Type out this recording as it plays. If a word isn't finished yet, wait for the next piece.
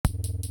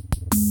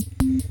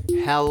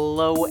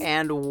Hello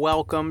and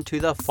welcome to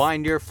the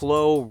Find Your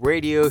Flow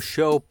radio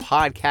show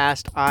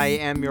podcast. I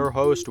am your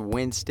host,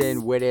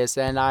 Winston Widdes,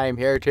 and I am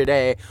here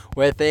today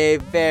with a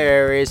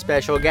very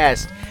special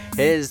guest.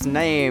 His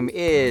name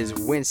is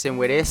Winston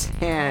Widdes,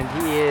 and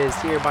he is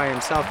here by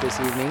himself this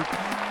evening,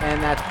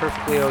 and that's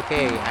perfectly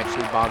okay.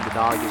 Actually, Bob the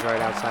dog is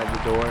right outside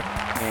the door,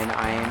 and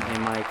I am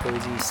in my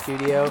cozy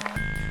studio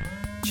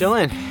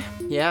chilling.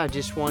 Yeah,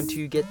 just want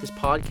to get this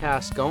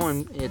podcast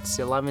going. It's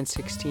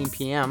 11:16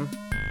 p.m.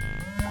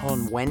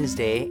 on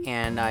Wednesday,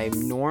 and I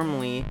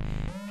normally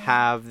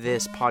have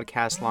this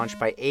podcast launched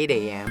by 8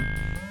 a.m.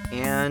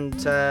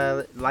 and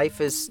life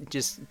has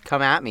just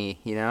come at me,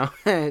 you know.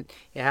 It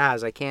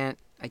has. I can't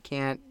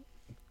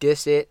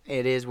diss it.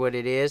 It is what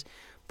it is.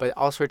 But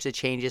all sorts of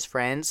changes,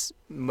 friends.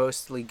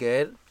 Mostly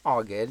good.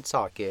 All good. It's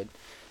all good.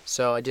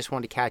 So I just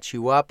wanted to catch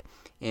you up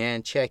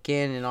and check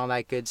in and all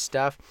that good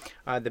stuff.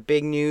 The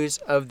big news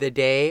of the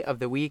day, of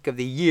the week, of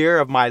the year,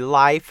 of my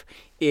life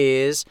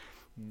is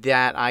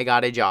that I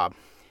got a job.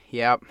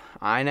 Yep,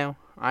 I know,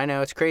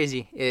 it's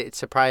crazy. It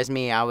surprised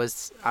me. I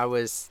was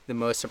the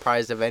most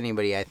surprised of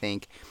anybody, I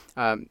think.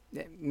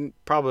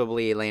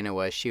 Probably Elena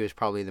was. She was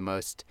probably the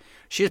most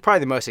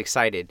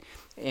excited.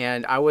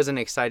 And I wasn't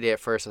excited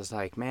at first. I was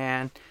like,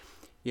 man,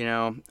 you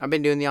know, I've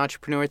been doing the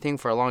entrepreneur thing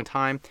for a long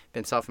time,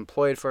 been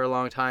self-employed for a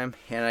long time,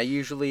 and I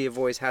usually have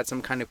always had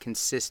some kind of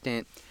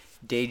consistent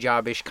day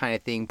job-ish kind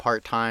of thing,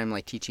 part-time,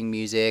 like teaching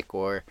music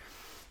or,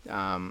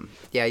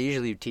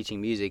 usually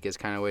teaching music has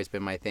kind of always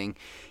been my thing.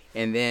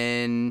 And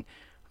then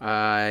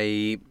that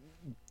and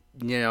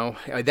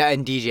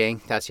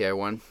DJing, that's the other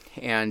one.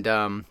 And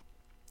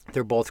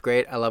they're both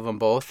great. I love them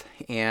both.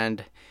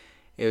 And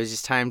it was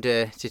just time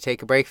to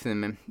take a break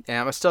from them. And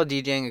I was still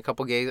DJing a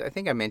couple gigs. I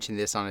think I mentioned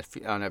this on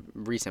a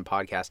recent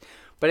podcast.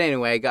 But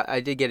anyway,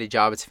 I did get a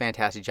job. It's a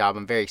fantastic job.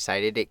 I'm very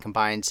excited. It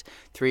combines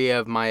three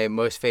of my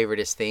most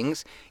favoriteest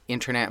things: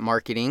 internet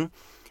marketing,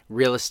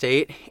 real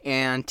estate,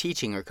 and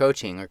teaching or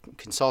coaching or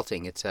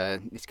consulting. It's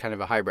kind of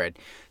a hybrid.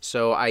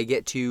 So I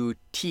get to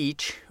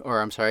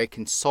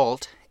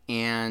consult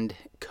and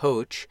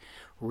coach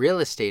real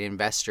estate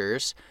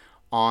investors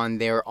on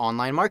their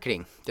online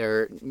marketing,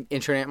 their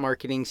internet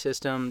marketing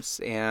systems,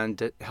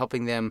 and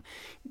helping them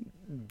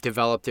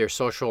develop their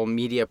social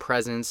media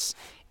presence.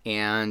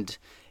 And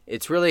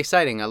it's really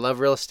exciting. I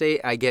love real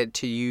estate. I get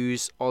to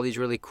use all these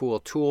really cool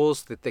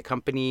tools that the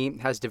company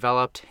has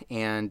developed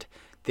and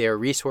their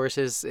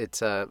resources.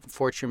 It's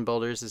Fortune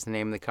Builders is the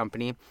name of the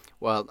company.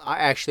 Well, I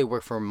actually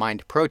work for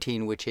Mind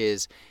Protein, which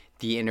is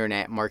the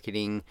internet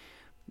marketing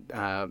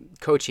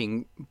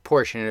coaching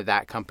portion of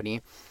that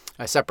company,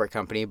 a separate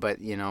company,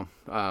 but you know,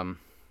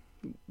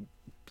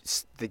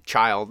 the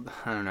child,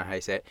 I don't know how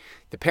you say it.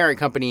 The parent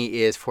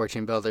company is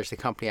Fortune Builders. The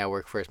company I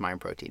work for is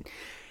Mind Protein.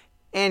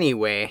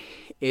 Anyway,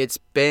 it's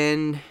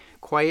been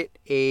quite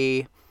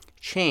a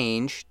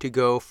change to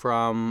go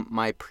from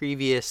my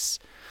previous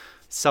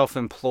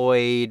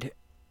self-employed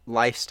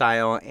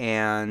lifestyle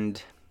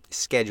and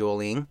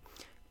scheduling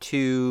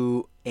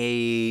to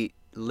a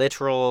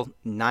literal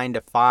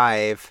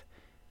 9-to-5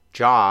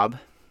 job,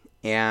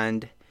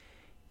 and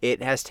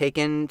it has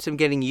taken some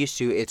getting used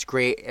to. It's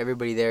great.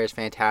 Everybody there is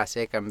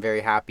fantastic. I'm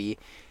very happy.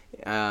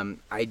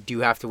 I do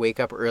have to wake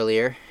up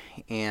earlier,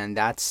 and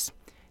that's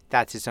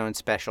its own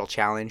special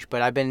challenge,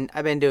 but I've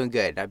been doing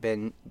good. I've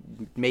been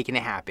making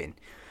it happen.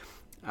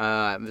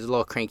 I was a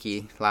little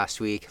cranky last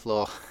week,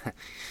 a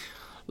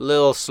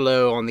little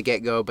slow on the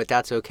get-go, but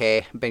that's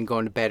okay. I've been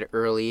going to bed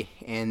early,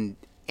 and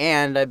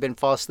I've been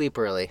fall asleep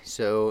early.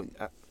 So,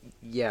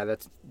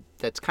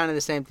 that's kind of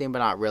the same thing, but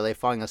not really.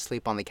 Falling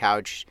asleep on the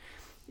couch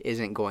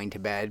isn't going to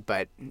bed,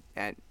 but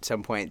at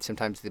some point,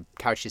 sometimes the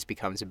couch just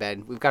becomes a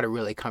bed. We've got a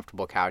really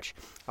comfortable couch.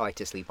 I like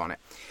to sleep on it.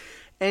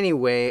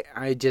 Anyway,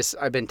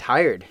 I've been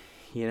tired.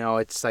 You know,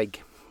 it's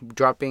like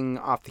dropping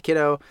off the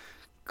kiddo,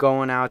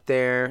 going out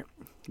there,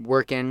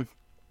 working,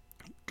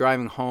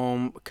 driving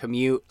home,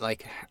 commute.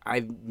 Like,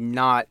 I've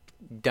not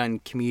done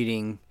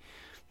commuting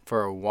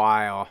for a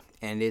while,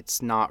 and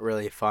it's not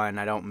really fun.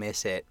 I don't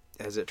miss it,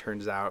 as it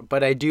turns out.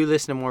 But I do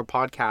listen to more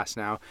podcasts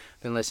now.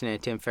 I've been listening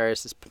to Tim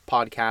Ferriss's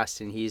podcast,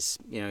 and he's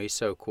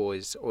so cool.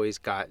 He's always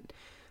got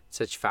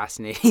such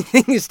fascinating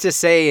things to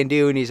say and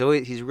do, and he's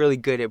really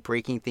good at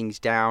breaking things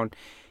down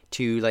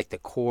to like the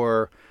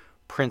core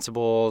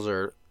principles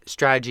or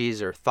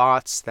strategies or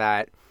thoughts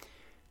that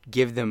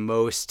give the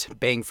most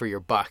bang for your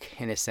buck,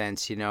 in a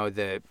sense. You know,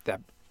 the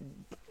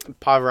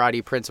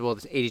Pavarotti principle,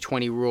 the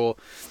 80-20 rule,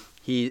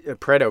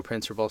 Pareto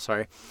principle,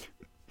 sorry,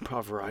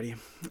 Pavarotti.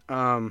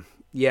 I've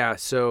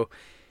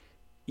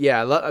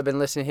been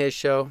listening to his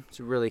show.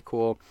 It's really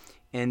cool.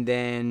 And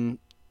then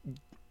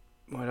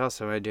what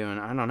else am I doing?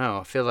 I don't know.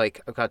 I feel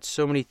like I've got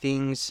so many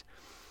things.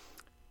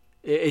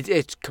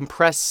 It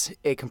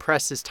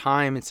compresses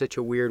time in such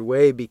a weird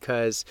way,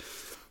 because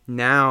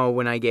now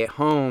when I get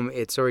home,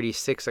 it's already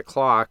 6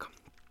 o'clock.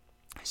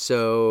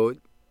 So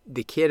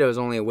the kiddo's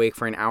only awake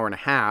for an hour and a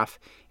half,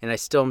 and I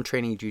still am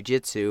training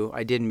jiu-jitsu.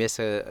 I did miss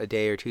a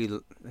day or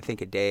two, I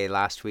think a day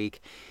last week.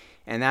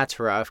 And that's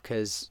rough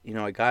because,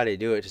 I got to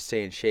do it to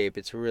stay in shape.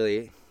 It's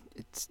really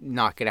it's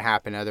not going to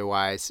happen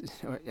otherwise.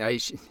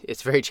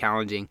 It's very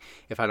challenging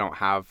if I don't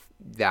have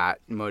that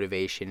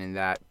motivation and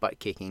that butt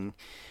kicking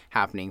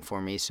happening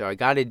for me. So I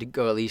got to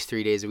go at least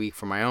 3 days a week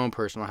for my own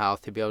personal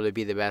health to be able to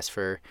be the best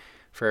for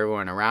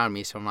everyone around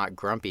me, so I'm not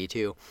grumpy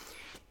too.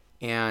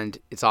 And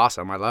it's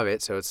awesome. I love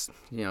it. So it's,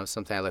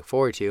 something I look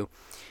forward to.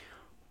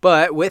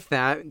 But with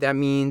that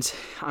means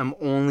I'm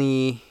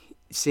only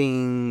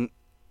seeing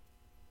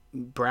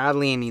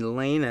Bradley and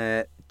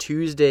Elena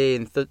Tuesday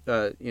and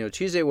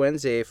Tuesday,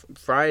 Wednesday,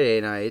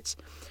 Friday nights,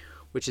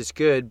 which is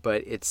good.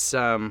 But it's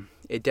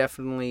it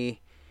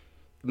definitely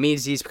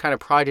means these kind of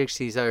projects,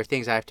 these other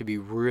things, I have to be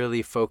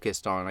really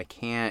focused on. I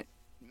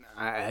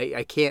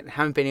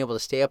haven't been able to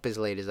stay up as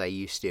late as I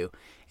used to.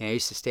 And I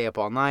used to stay up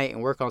all night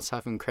and work on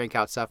stuff and crank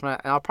out stuff. And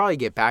I'll probably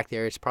get back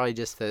there. It's probably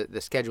just the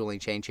scheduling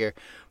change here.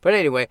 But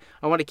anyway,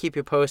 I want to keep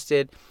you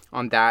posted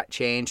on that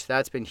change.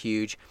 That's been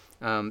huge.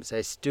 So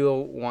I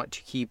still want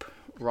to keep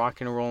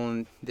rocking and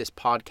rolling this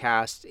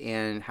podcast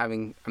and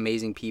having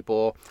amazing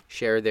people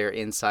share their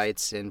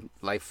insights and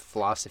life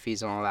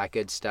philosophies and all that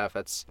good stuff.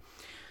 That's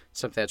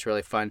something that's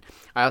really fun.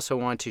 I also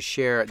want to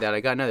share that I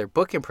got another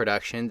book in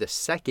production, the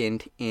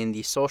second in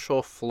the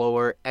Social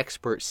Flower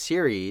Expert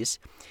series.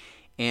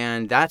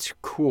 And that's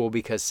cool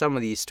because some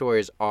of these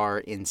stories are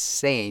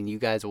insane. You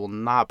guys will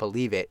not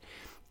believe it.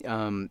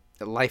 The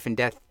life and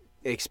death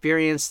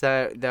experience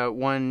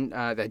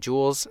that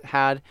Jules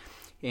had.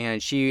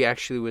 And she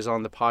actually was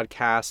on the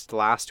podcast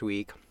last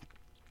week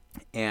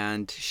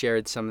and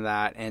shared some of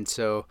that. And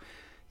so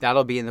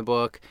that'll be in the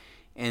book.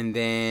 And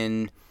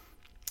then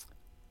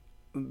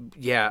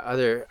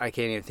I can't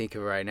even think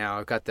of it right now.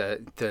 I've got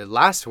the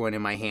last one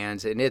in my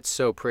hands, and it's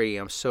so pretty.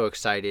 I'm so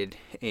excited.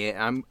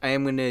 And I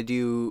am going to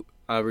do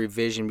a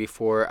revision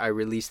before I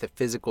release the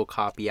physical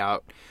copy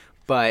out.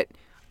 But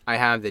I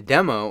have the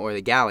demo or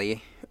the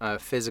galley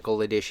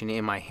physical edition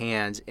in my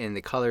hands, and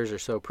the colors are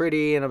so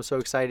pretty, and I'm so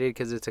excited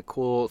because it's a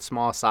cool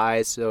small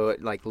size, so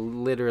it like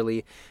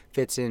literally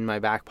fits in my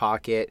back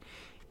pocket.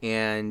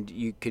 And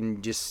you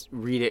can just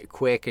read it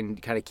quick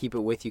and kind of keep it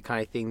with you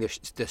kind of thing.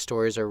 The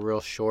stories are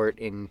real short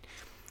and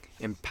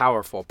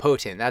powerful,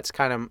 potent. That's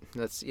I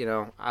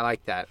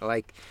like that. I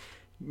like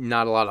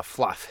not a lot of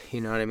fluff, you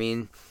know what I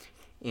mean?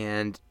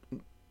 And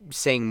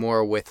saying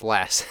more with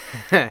less.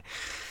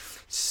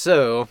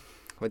 So,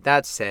 with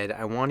that said,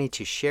 I wanted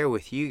to share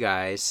with you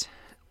guys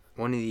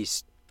one of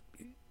these.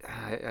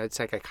 It's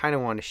like I kind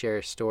of want to share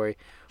a story,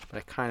 but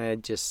I kind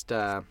of just...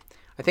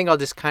 I think I'll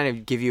just kind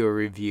of give you a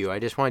review. I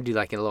just want to do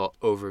like a little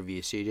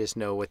overview so you just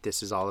know what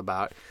this is all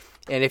about.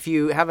 And if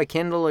you have a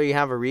Kindle or you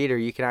have a reader,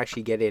 you can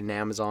actually get it in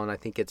Amazon. I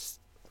think it's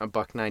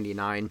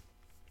 $1.99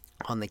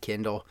 on the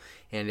Kindle.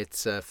 And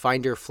it's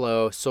Find Your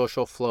Flow,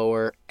 Social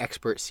Flower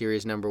Expert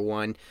Series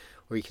 #1,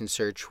 where you can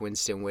search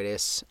Winston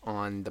Widdes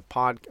on the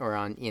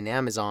in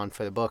Amazon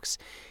for the books,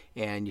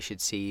 and you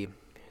should see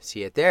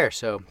it there.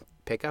 So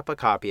pick up a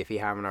copy if you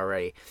haven't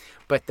already.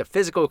 But the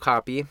physical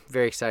copy,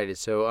 very excited.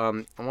 So I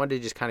wanted to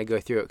just kind of go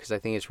through it because I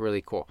think it's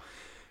really cool.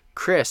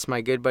 Chris,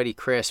 my good buddy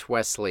Chris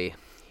Wesley,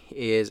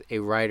 is a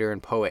writer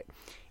and poet.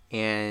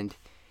 And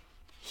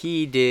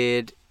he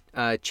did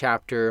a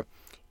chapter,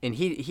 and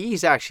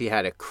he's actually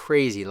had a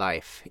crazy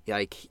life.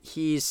 Like,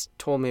 he's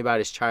told me about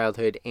his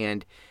childhood,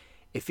 and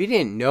if you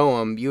didn't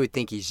know him, you would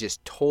think he's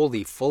just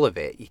totally full of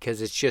it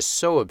because it's just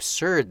so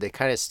absurd, the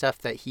kind of stuff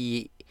that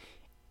he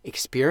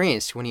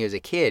experienced when he was a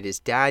kid. His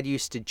dad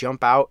used to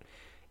jump out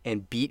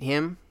and beat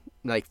him,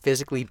 like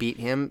physically beat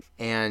him,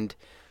 and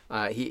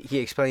he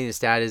explained his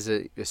dad is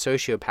a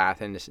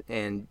sociopath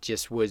and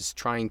just was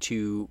trying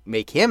to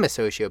make him a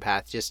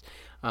sociopath. Just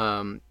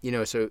so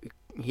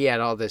he had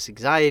all this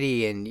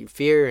anxiety and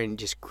fear and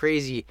just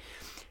crazy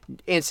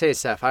insane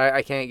stuff.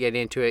 I can't get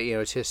into it.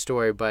 It's his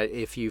story. But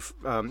if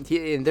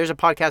and there's a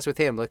podcast with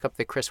him. Look up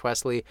the Chris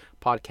Wesley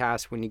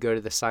podcast when you go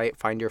to the site,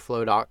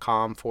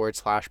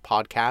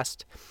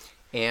 findyourflow.com/podcast,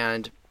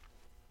 and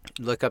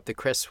look up the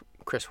Chris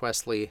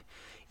Wesley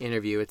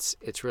interview.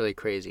 It's really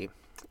crazy.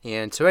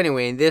 And so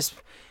anyway, in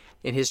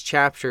his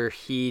chapter,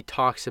 he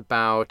talks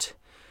about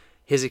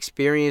his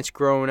experience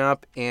growing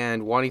up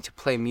and wanting to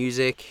play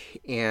music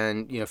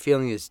and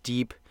feeling this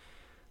deep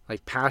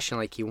passion,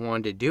 like he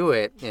wanted to do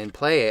it and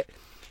play it.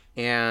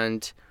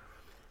 And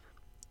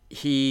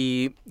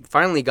he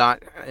finally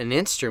got an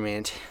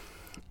instrument,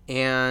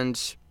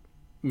 and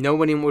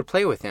nobody would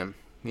play with him.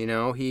 He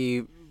knew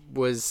he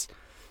was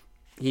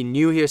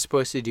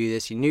supposed to do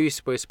this. He knew he was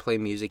supposed to play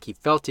music. He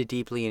felt it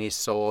deeply in his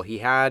soul. He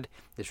had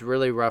this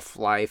really rough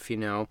life,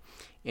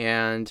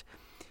 and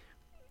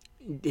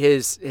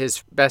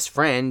his best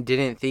friend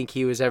didn't think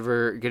he was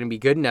ever going to be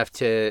good enough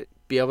to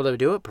be able to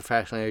do it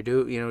professionally or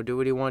do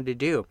what he wanted to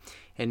do.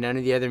 And none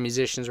of the other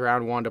musicians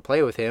around wanted to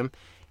play with him.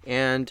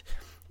 And,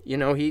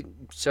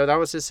 so that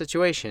was his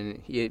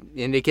situation.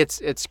 And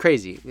it's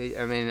crazy.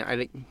 I mean,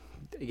 I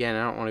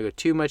don't want to go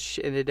too much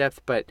into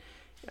depth, but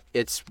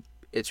it's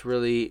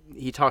really,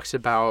 he talks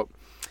about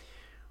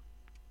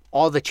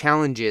all the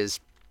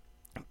challenges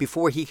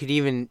before he could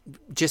even,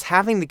 just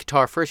having the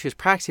guitar. First he was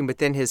practicing, but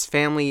then his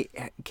family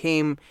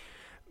came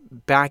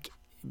back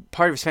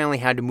part of his family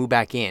had to move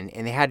back in,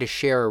 and they had to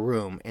share a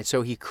room, and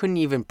so he couldn't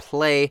even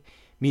play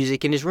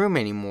music in his room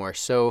anymore.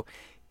 So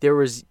there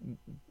was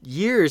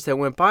years that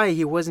went by,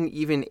 he wasn't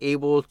even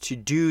able to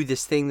do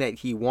this thing that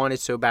he wanted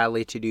so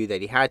badly to do,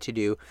 that he had to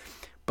do.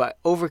 But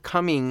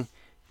overcoming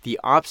the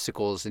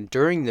obstacles and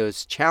during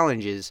those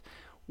challenges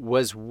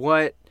was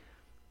what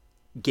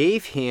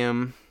gave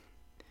him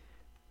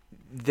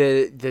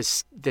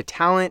the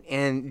talent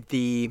and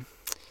the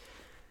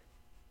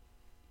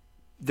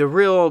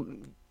real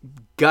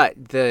gut,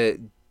 the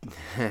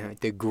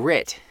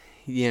grit,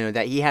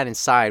 that he had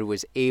inside,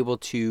 was able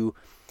to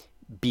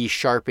be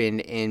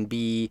sharpened and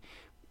be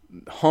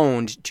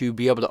honed to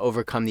be able to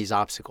overcome these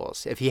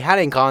obstacles. If he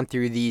hadn't gone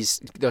through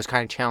those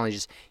kind of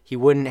challenges, he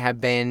wouldn't have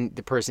been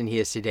the person he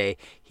is today.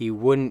 He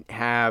wouldn't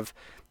have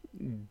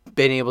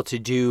been able to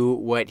do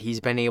what he's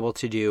been able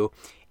to do.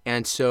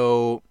 And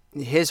so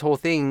his whole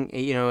thing,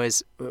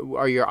 is,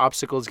 are your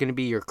obstacles going to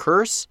be your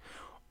curse,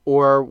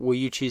 or will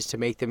you choose to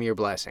make them your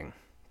blessing?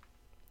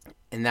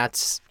 And I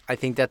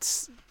think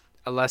that's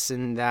a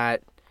lesson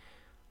that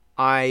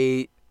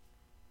I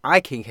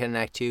can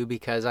connect to,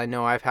 because I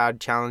know I've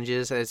had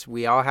challenges, as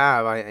we all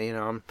have.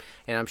 And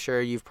I'm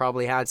sure you've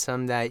probably had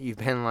some that you've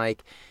been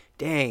like,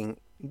 dang,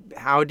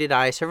 how did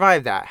I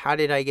survive that? How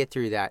did I get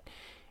through that?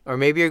 Or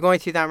maybe you're going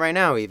through that right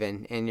now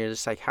even, and you're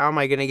just like, how am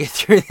I going to get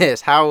through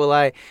this?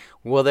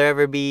 Will there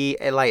ever be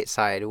a light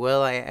side?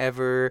 Will I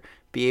ever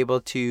be able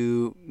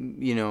to,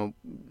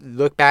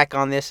 look back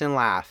on this and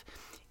laugh?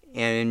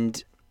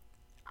 And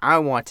I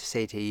want to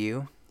say to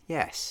you,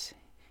 yes.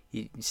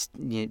 You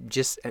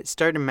just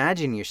start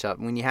imagining yourself.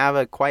 When you have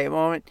a quiet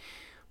moment,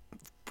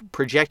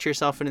 project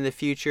yourself into the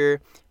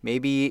future.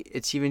 Maybe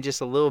it's even just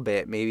a little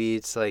bit. Maybe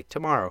it's like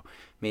tomorrow.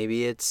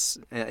 Maybe it's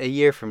a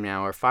year from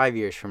now or 5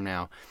 years from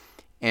now.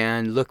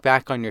 And look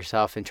back on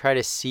yourself and try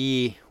to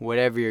see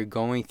whatever you're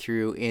going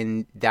through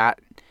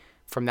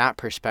from that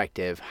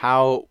perspective.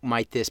 How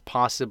might this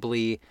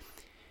possibly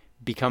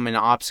become an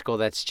obstacle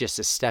that's just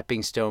a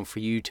stepping stone for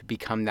you to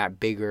become that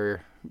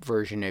bigger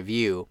version of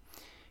you?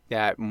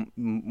 That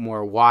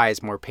more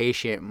wise, more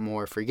patient,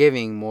 more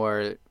forgiving,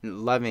 more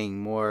loving,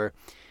 more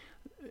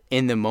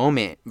in the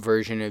moment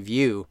version of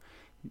you.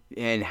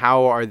 And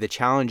how are the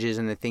challenges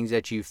and the things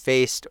that you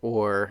faced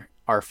or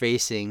are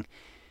facing,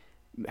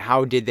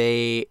 how did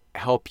they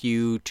help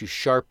you to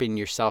sharpen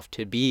yourself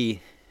to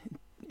be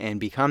and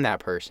become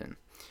that person?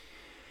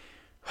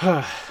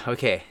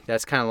 Okay,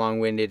 that's kind of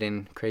long-winded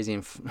and crazy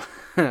and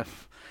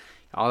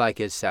all that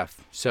good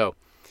stuff. So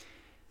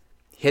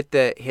hit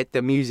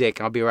the music.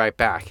 I'll be right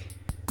back.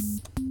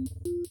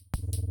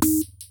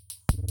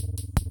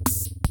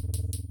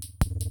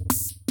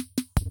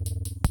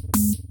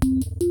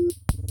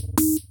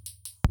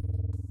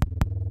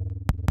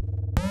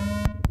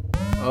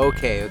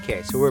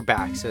 Okay, so we're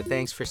back. So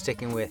thanks for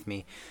sticking with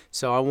me.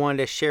 So I wanted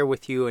to share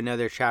with you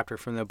another chapter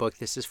from the book.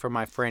 This is from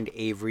my friend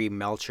Avery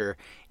Melcher,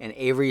 and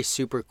Avery's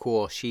super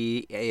cool.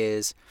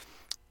 She's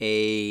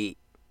a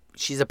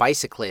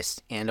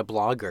bicyclist and a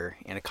blogger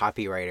and a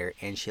copywriter,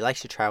 and she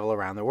likes to travel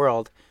around the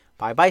world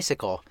by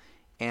bicycle.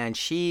 And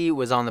she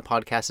was on the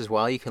podcast as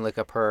well. You can look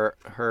up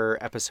her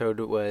episode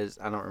was,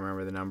 I don't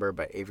remember the number,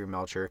 but Avery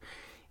Melcher.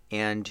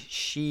 And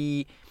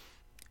she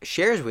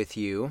shares with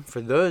you,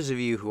 for those of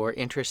you who are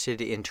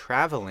interested in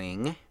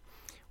traveling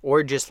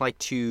or just like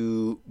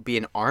to be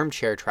an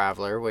armchair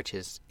traveler, which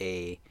is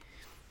a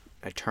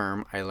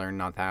term I learned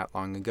not that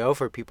long ago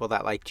for people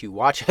that like to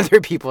watch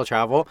other people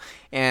travel,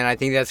 and I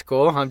think that's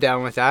cool. I'm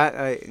down with that.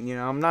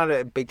 I'm not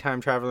a big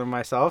time traveler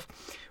myself,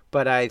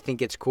 but I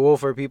think it's cool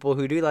for people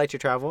who do like to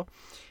travel.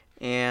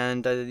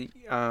 And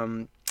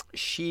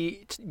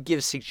she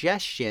gives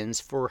suggestions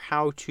for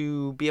how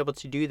to be able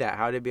to do that,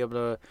 how to be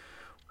able to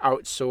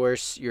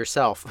outsource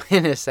yourself,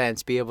 in a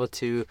sense, be able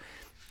to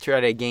try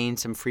to gain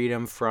some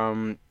freedom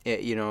from,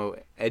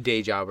 a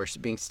day job or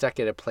being stuck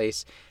at a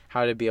place,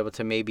 how to be able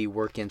to maybe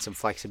work in some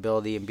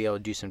flexibility and be able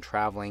to do some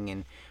traveling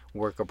and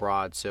work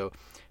abroad. So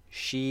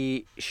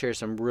she shares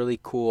some really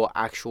cool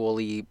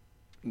actual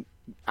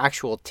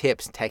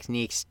tips,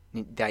 techniques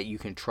that you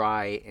can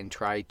try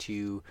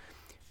to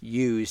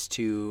use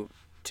to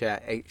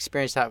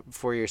experience that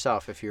for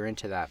yourself if you're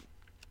into that.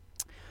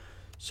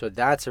 So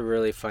that's a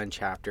really fun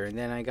chapter. And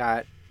then I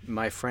got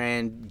my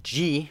friend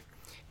G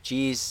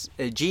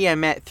I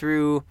met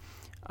through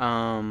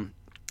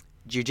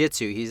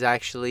jiu-jitsu. He's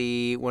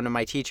actually one of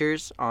my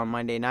teachers on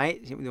Monday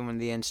night, one of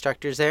the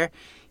instructors there.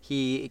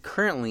 He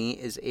currently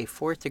is a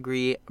 4th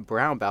degree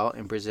brown belt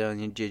in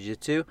Brazilian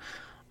jiu-jitsu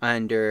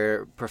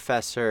under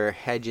Professor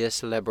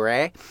Hedges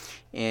Lebre,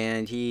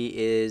 and he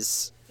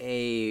is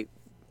he's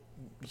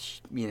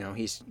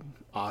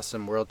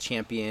awesome, world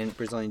champion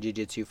Brazilian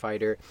jiu-jitsu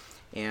fighter.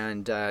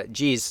 And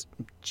G's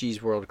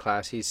world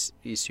class. He's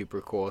super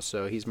cool.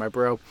 So he's my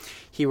bro.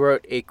 He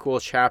wrote a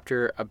cool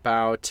chapter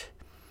about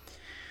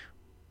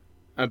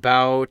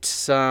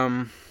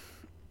some,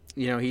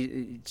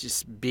 he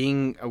just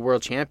being a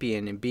world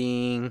champion and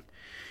being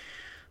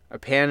a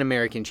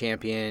Pan-American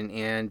champion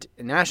and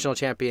a national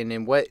champion,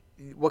 and what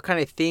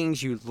kind of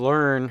things you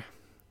learn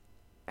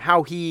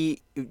the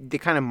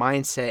kind of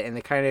mindset and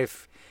the kind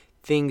of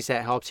things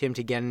that helped him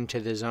to get into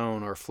the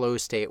zone or flow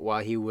state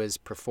while he was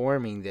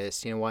performing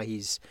this, while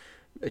he's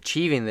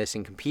achieving this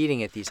and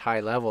competing at these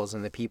high levels,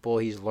 and the people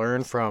he's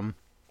learned from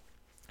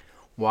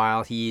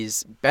while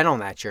he's been on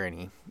that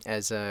journey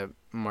as a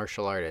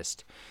martial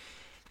artist.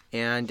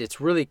 And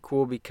it's really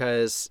cool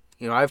because,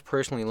 I've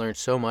personally learned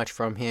so much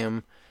from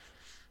him,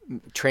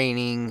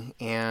 training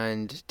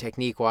and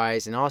technique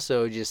wise, and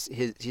also just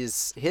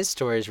his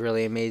story is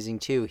really amazing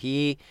too.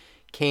 He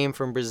came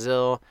from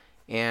Brazil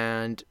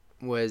and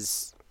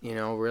was,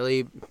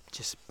 really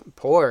just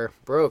poor,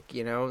 broke,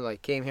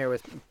 came here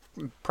with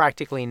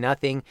practically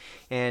nothing,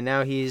 and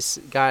now he's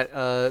got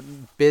a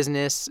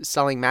business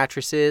selling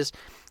mattresses,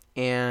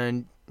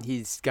 and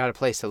he's got a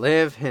place to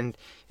live, and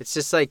it's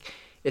just like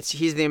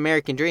he's the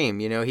American dream.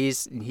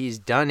 He's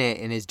done it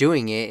and is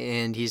doing it,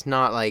 and he's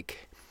not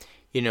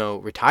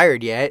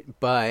retired yet,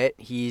 but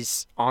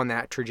he's on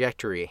that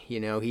trajectory.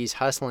 He's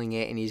hustling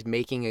it and he's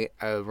making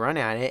a run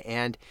at it,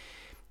 and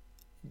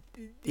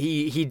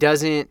he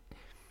doesn't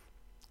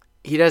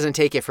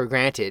take it for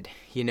granted.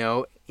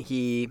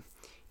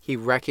 He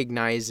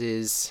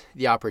recognizes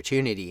the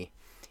opportunity,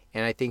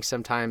 and I think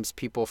sometimes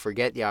people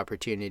forget the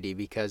opportunity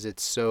because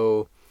it's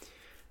so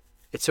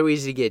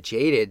easy to get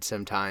jaded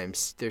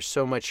sometimes. There's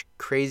so much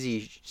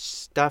crazy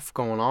stuff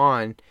going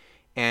on,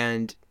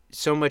 and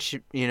so much,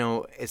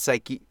 it's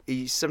like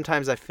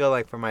sometimes I feel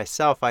like for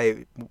myself,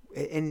 and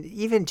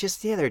even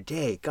just the other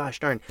day, gosh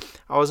darn,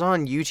 I was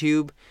on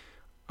YouTube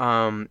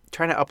trying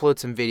to upload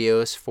some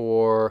videos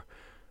for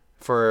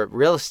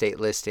real estate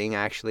listing,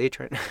 actually,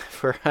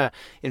 for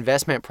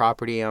investment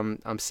property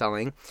I'm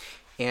selling,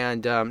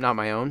 and not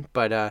my own,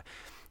 but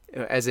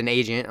as an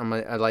agent. I'm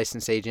a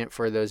licensed agent,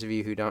 for those of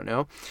you who don't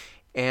know.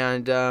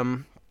 And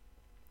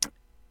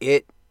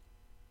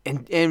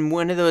and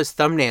one of those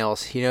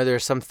thumbnails,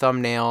 there's some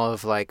thumbnail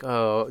of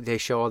they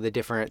show all the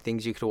different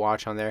things you could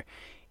watch on there,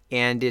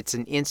 and it's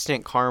an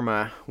Instant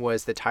Karma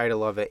was the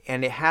title of it,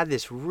 and it had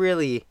this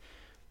really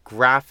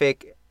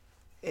graphic,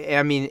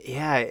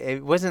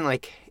 it wasn't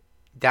like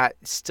that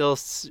still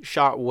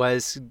shot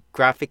was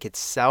graphic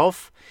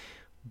itself,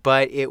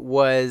 but it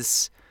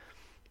was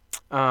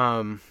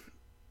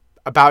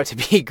about to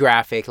be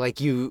graphic.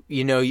 If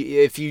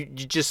you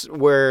just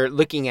were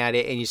looking at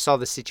it and you saw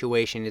the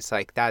situation, it's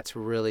like, that's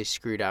really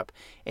screwed up.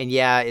 And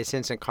yeah, it's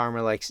instant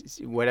karma,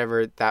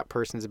 whatever that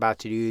person's about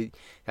to do,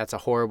 that's a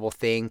horrible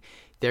thing,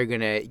 they're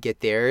gonna get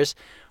theirs.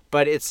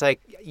 But it's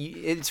like,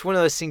 it's one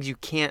of those things you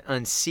can't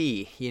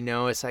unsee.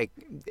 It's like,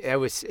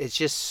 it's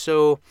just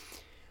so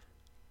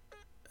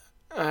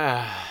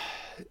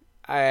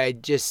I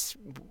just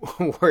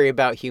worry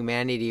about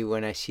humanity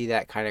when I see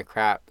that kind of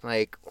crap.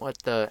 Like, what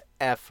the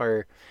F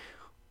are,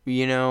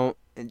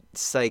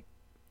 it's like,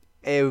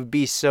 it would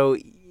be so,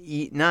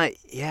 it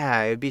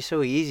would be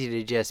so easy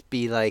to just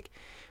be like,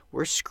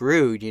 we're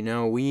screwed,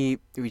 we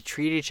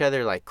treat each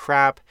other like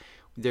crap.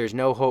 There's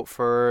no hope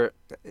for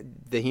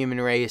the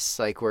human race.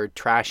 Like, we're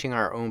trashing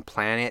our own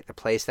planet, the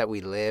place that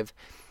we live.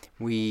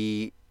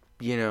 We,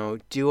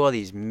 do all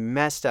these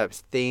messed up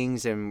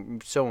things,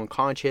 and so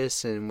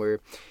unconscious, and we're,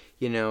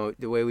 the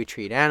way we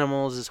treat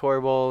animals is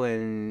horrible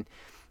and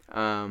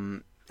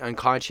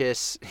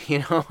unconscious.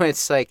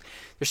 It's like,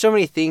 there's so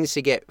many things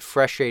to get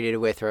frustrated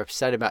with or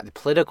upset about. The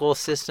political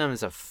system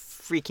is a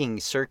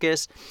freaking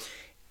circus,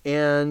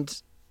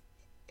 and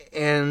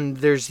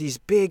there's these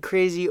big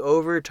crazy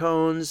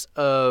overtones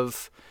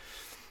of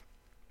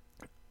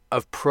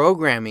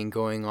programming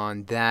going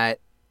on that,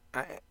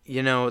 I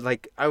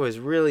was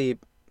really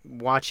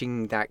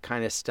watching that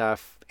kind of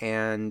stuff,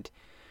 and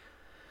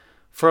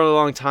for a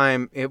long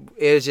time, it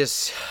was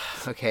just,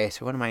 okay,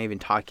 so what am I even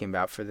talking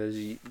about? For those of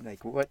you,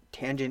 what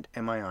tangent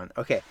am I on?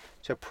 Okay,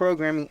 so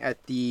programming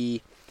at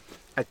the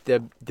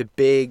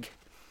big,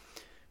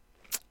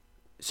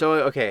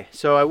 so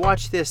I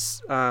watched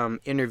this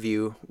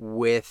interview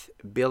with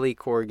Billy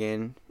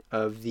Corgan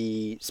of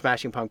the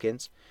Smashing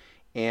Pumpkins,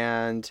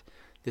 and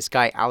this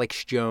guy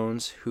Alex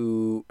Jones,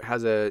 who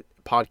has a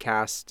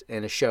podcast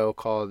and a show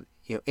called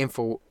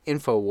Infowars.com,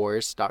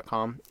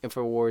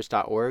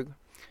 Infowars.org.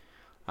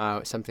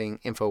 Something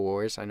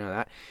Infowars, I know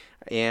that.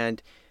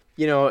 And,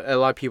 a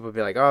lot of people would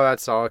be like, oh,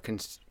 that's all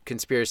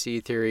conspiracy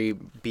theory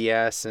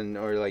BS,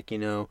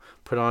 or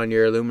put on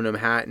your aluminum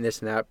hat and this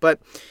and that. But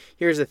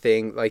here's the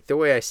thing, the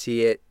way I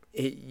see it,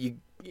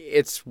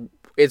 it's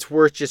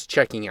worth just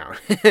checking out.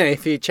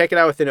 If you check it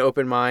out with an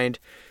open mind,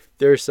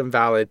 there's some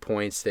valid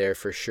points there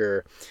for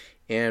sure.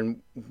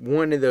 And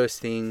one of those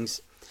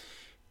things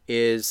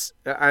is,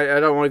 I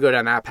don't want to go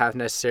down that path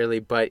necessarily,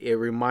 but it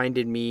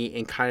reminded me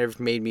and kind of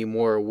made me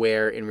more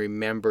aware and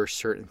remember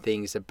certain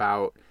things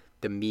about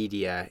the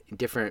media,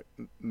 different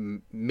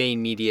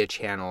main media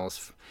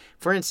channels.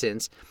 For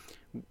instance,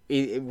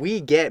 we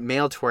get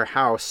mailed to our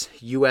house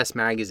US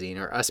Magazine,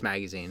 or Us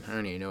Magazine. I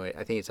don't even know it.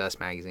 I think it's Us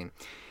Magazine.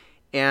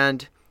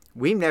 And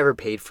we never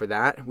paid for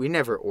that. We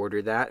never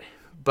ordered that.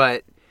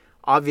 But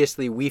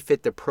obviously we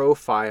fit the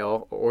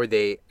profile, or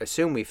they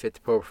assume we fit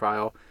the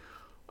profile,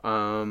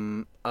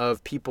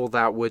 of people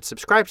that would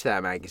subscribe to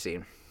that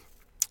magazine.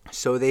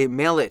 So they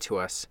mail it to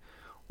us.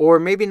 Or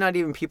maybe not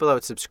even people that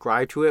would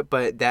subscribe to it,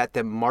 but that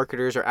the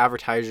marketers or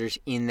advertisers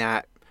in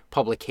that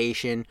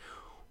publication,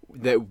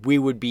 that we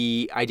would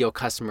be ideal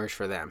customers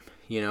for them.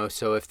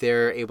 So if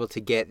they're able to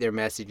get their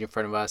message in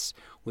front of us,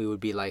 we would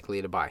be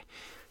likely to buy.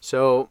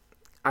 So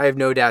I have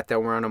no doubt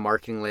that we're on a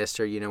marketing list,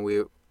 or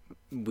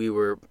we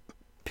were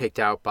picked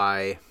out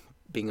by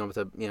being able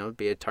to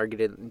be a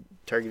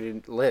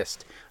targeted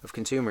list of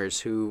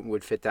consumers who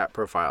would fit that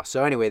profile.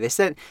 So anyway,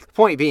 the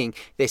point being,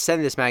 they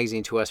send this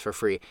magazine to us for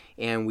free,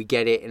 and we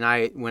get it. And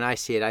when I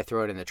see it, I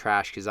throw it in the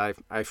trash because I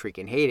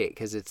freaking hate it,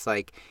 because it's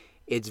like,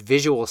 it's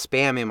visual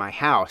spam in my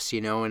house,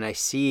 and I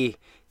see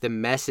the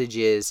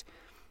messages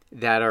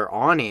that are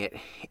on it,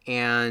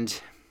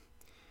 and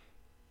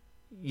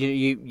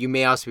you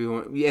may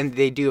also be, and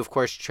they do of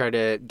course try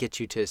to get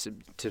you to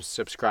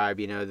subscribe.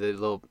 The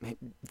little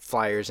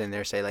flyers in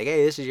there say like,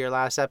 hey, this is your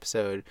last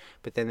episode,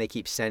 but then they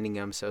keep sending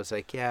them. So it's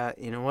like, yeah,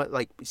 you know what,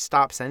 like,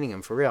 stop sending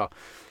them for real.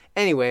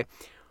 Anyway,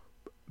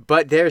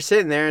 but they're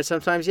sitting there, and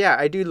sometimes, yeah,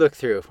 I do look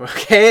through.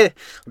 Okay,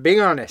 being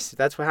honest,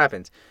 that's what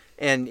happens.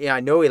 And yeah, I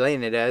know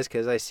Elena does,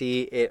 because I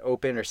see it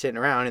open or sitting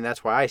around, and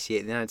that's why I see it.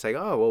 And then it's like,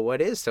 oh, well, what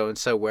is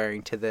so-and-so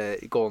wearing to the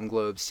Golden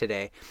Globes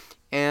today?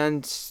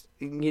 And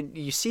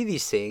you see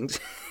these things.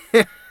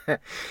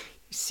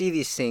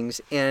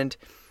 And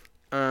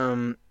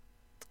some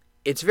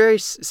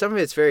of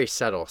it's very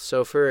subtle.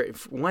 So for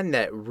one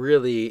that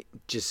really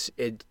just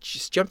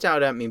jumped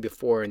out at me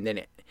before, and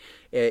then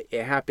it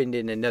happened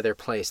in another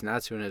place, and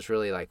that's when it was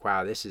really like,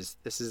 wow, this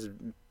is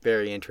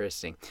very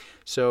interesting.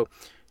 So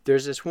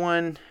there's this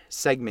one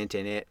segment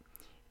in it,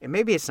 and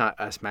maybe it's not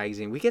Us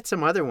Magazine. We get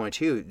some other one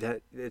too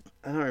that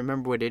I don't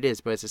remember what it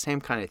is, but it's the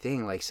same kind of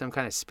thing, like some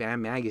kind of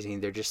spam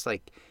magazine. They're just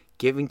like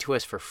giving to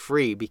us for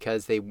free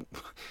because they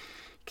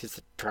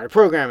try to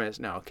program us.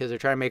 No, because they're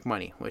trying to make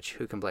money, which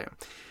who can blame them?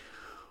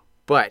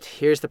 But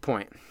here's the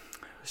point.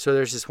 So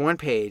there's this one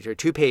page or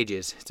 2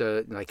 pages. It's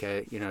like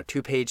a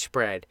 2-page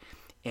spread,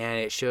 and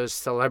it shows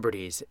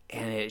celebrities,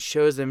 and it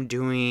shows them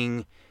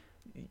doing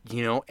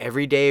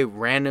everyday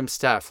random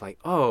stuff, like,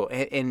 oh,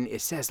 and it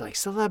says like,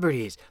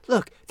 celebrities,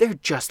 look, they're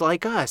just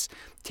like us,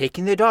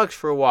 taking their dogs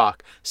for a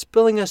walk,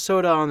 spilling a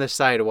soda on the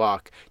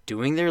sidewalk,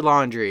 doing their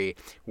laundry,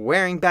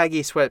 wearing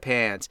baggy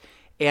sweatpants.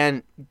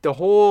 And the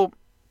whole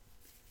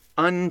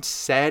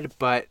unsaid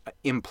but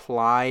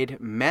implied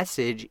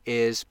message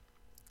is,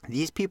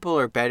 these people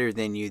are better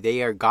than you.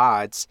 They are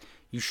gods.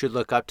 You should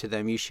look up to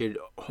them. You should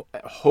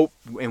hope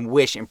and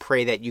wish and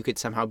pray that you could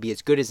somehow be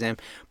as good as them.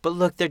 But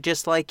look, they're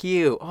just like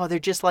you. Oh, they're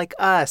just like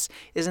us.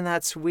 Isn't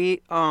that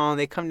sweet? Oh,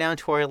 they come down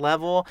to our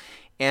level.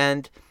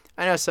 And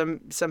I know some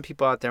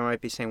people out there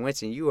might be saying,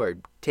 Winston, you are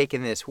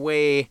taking this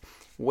way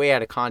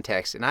out of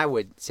context. And I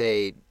would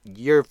say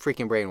you're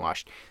freaking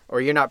brainwashed,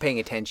 or you're not paying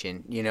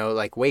attention.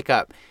 Like, wake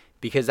up,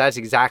 because that's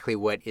exactly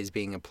what is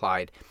being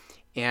applied.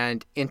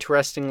 And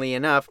interestingly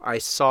enough, I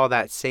saw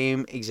that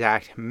same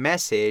exact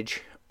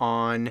message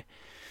on,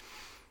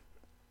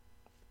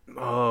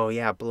 oh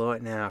yeah, blow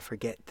it now,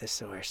 forget the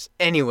source.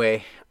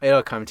 Anyway,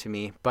 it'll come to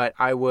me. But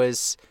I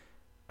was,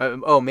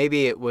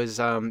 maybe it was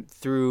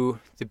through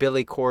the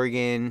Billy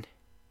Corgan.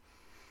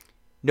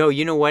 No,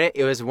 you know what?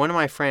 It was one of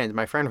my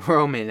friend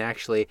Roman,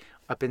 actually,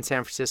 up in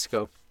San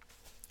Francisco,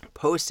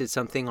 posted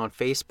something on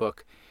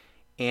Facebook,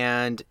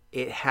 and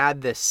it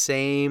had that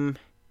same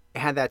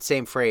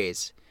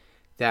phrase,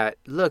 that,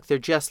 look, they're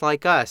just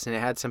like us, and it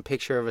had some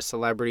picture of a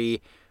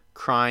celebrity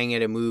crying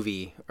at a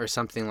movie or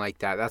something like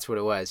that. That's what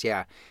it was,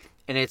 yeah.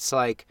 And it's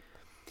like,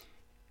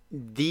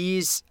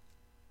 these,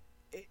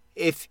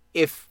 if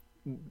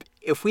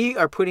we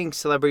are putting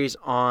celebrities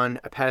on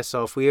a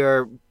pedestal, if we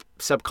are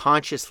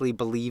subconsciously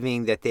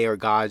believing that they are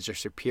gods or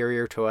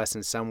superior to us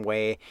in some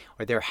way,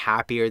 or they're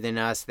happier than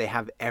us, they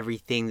have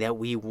everything that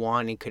we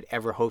want and could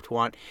ever hope to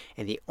want,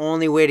 and the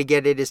only way to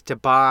get it is to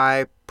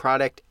buy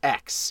product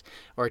X,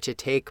 or to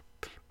take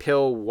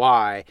pill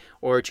Y,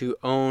 or to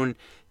own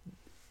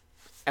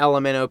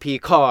LMNOP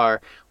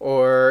car,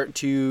 or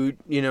to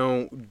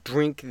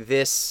drink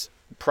this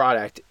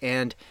product,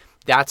 and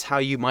that's how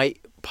you might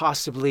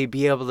possibly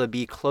be able to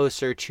be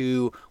closer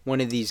to one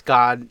of these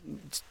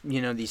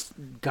these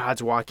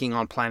gods walking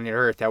on planet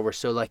Earth that we're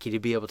so lucky to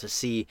be able to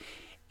see.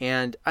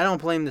 And I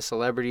don't blame the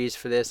celebrities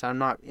for this. I'm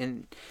not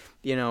in,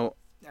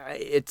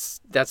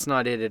 that's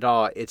not it at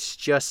all. It's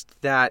just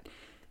that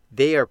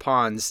they are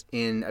pawns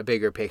in a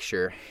bigger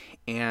picture,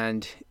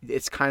 and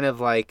it's kind of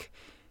like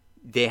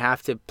they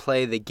have to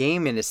play the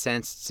game in a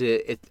sense.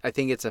 I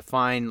think it's a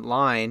fine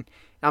line.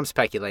 I'm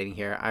speculating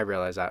here. I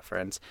realize that,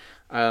 friends.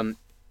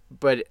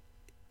 But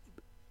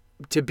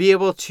to be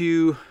able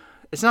to,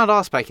 it's not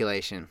all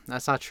speculation.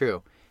 That's not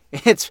true.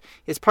 It's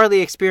partly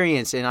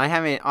experience, and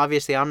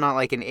I'm not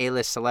like an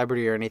A-list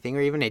celebrity or anything,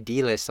 or even a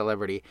D-list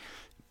celebrity,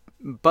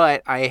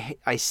 but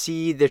I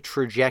see the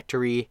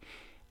trajectory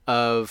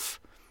of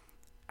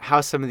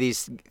how some of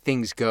these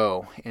things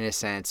go, in a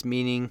sense,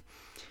 meaning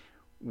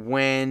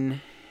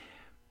when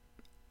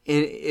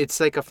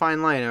it's like a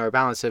fine line or a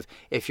balance of,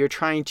 if you're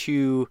trying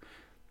to,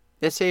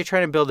 let's say you're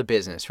trying to build a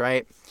business,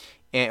 right?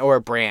 Or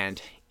a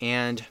brand,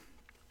 and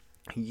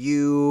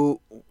you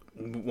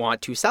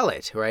want to sell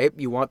it, right?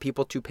 You want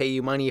people to pay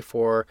you money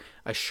for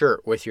a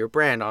shirt with your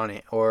brand on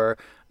it, or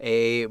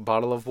a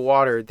bottle of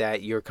water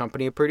that your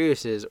company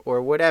produces,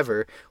 or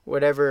whatever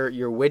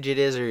your widget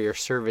is or your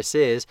service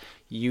is.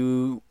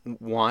 You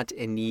want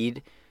and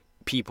need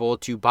people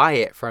to buy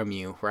it from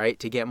you, right?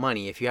 To get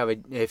money. If you have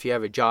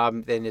a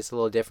job, then it's a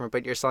little different,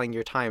 but you're selling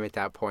your time at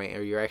that point,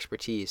 or your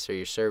expertise, or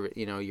your service,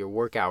 your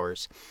work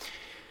hours.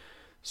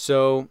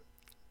 So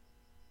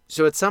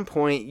at some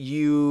point,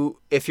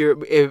 if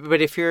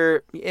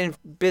you're in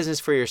business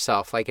for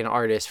yourself, like an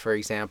artist, for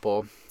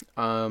example,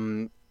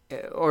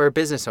 or a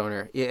business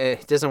owner,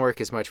 it doesn't work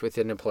as much with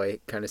an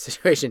employee kind of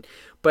situation,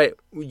 but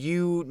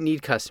you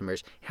need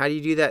customers. How do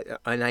you do that?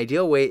 An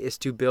ideal way is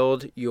to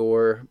build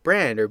your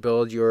brand, or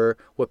build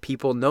what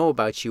people know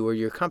about you or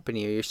your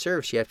company or your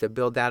service. You have to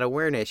build that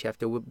awareness. You have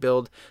to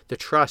build the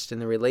trust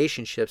and the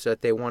relationships, so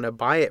that they want to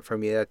buy it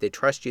from you, that they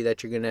trust you,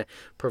 that you're going to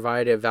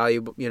provide a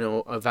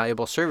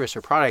valuable service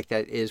or product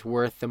that is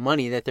worth the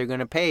money that they're going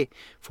to pay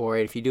for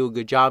it. If you do a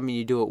good job and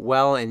you do it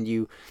well, and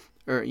you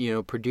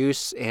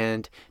produce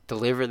and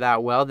deliver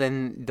that well,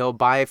 then they'll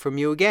buy it from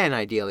you again,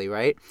 ideally,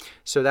 right?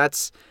 So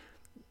that's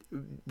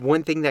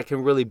one thing that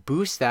can really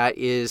boost that,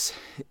 is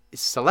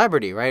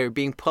celebrity, right? Or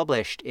being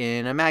published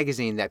in a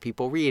magazine that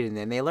people read and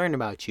then they learn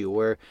about you,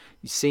 or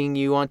seeing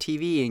you on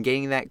TV and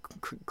getting that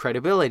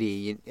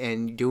credibility,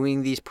 and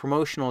doing these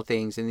promotional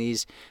things and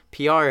these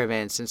PR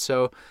events. And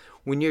so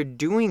when you're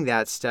doing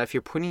that stuff,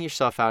 you're putting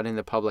yourself out in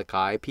the public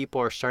eye.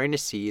 People are starting to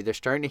see you. They're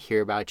starting to hear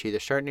about you. They're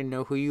starting to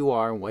know who you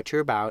are and what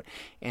you're about.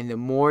 And the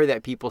more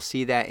that people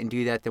see that and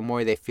do that, the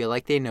more they feel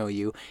like they know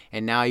you.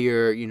 And now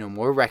you're,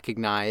 more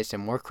recognized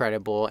and more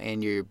credible,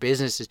 and your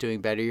business is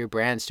doing better. Your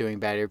brand's doing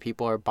better.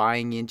 People are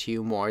buying into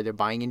you more. They're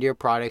buying into your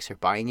products. They're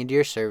buying into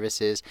your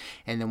services.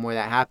 And the more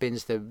that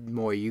happens, the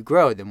more you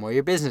grow, the more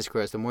your business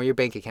grows, the more your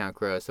bank account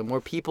grows, the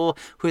more people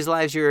whose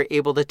lives you're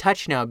able to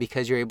touch now,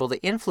 because you're able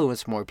to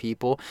influence more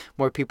people.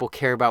 More people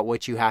care about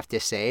what you have to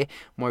say.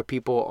 More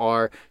people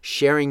are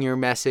sharing your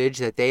message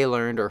that they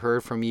learned or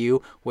heard from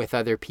you with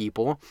other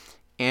people.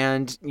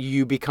 And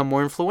you become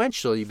more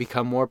influential. You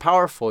become more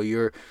powerful.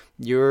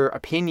 Your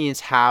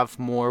opinions have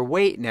more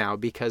weight now,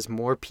 because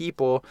more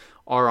people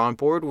are on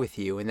board with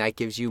you. And that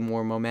gives you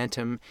more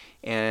momentum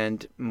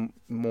and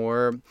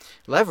more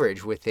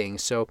leverage with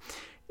things. So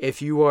if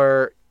you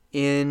are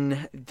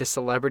in the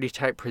celebrity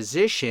type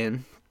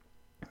position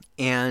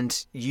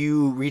and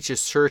you reach a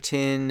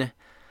certain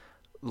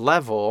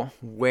level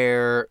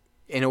where,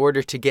 in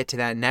order to get to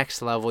that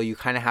next level, you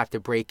kind of have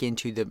to break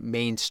into the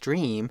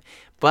mainstream,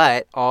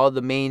 but all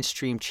the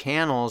mainstream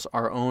channels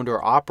are owned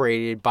or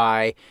operated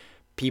by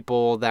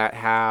people that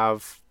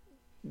have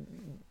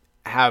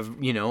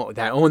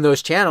that own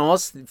those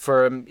channels,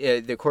 for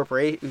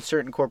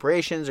certain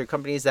corporations or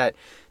companies that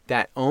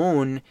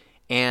own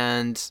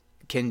and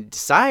can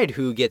decide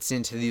who gets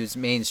into these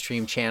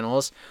mainstream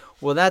channels.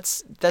 Well,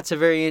 that's a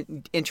very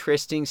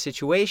interesting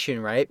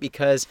situation, right?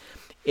 Because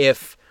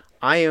if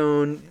I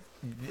own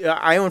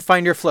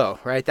Find Your Flow,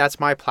 right? That's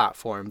my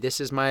platform.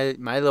 This is my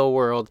little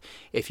world.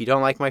 If you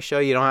don't like my show,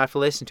 you don't have to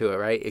listen to it,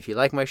 right? If you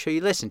like my show, you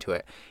listen to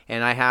it.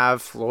 And I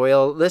have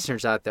loyal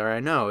listeners out there.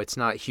 I know it's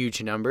not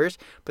huge numbers,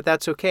 but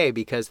that's okay,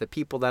 because the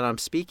people that I'm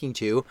speaking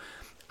to,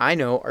 I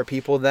know, are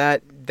people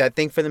that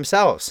think for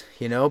themselves.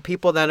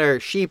 People that are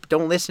sheep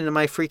don't listen to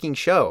my freaking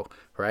show,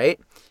 right?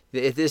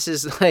 This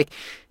is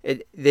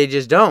they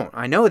just don't.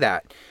 I know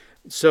that.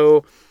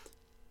 So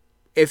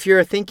if you're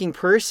a thinking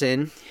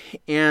person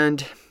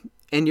and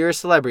you're a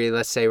celebrity,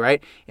 let's say,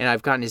 right? And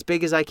I've gotten as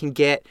big as I can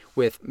get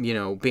with,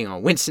 being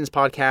on Winston's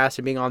podcast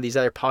and being on these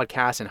other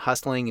podcasts and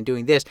hustling and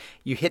doing this,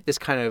 you hit this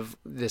kind of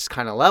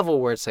level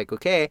where it's like,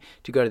 okay,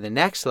 to go to the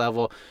next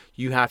level,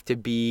 you have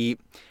to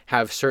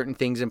have certain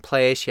things in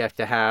place. You have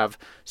to have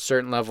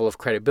certain level of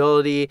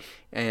credibility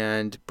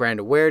and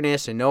brand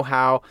awareness and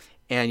know-how.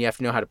 And you have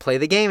to know how to play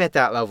the game at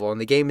that level.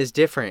 And the game is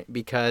different,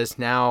 because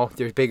now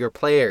there's bigger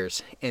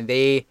players and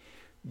they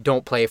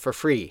don't play for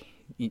free.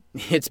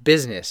 It's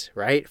business,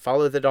 right?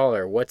 Follow the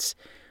dollar.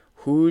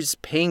 Who's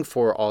paying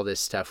for all this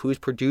stuff? Who's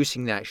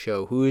producing that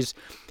show? Who's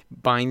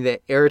buying the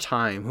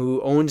airtime?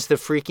 Who owns the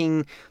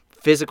freaking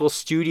physical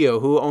studio?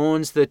 Who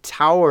owns the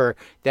tower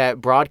that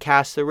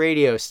broadcasts the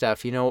radio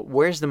stuff?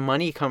 Where's the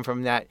money come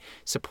from that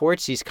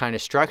supports these kind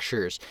of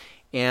structures?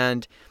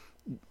 And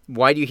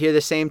why do you hear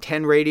the same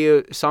 10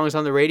 radio songs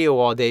on the radio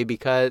all day?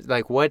 Because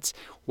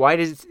why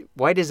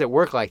does it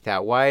work like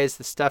that? Why is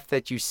the stuff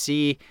that you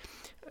see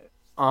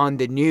on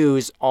the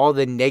news all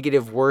the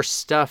negative, worst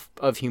stuff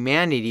of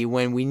humanity,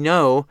 when we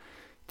know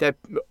that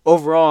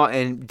overall,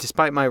 and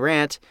despite my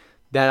rant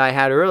that I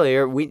had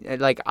earlier,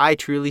 I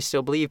truly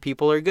still believe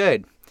people are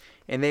good,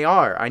 and they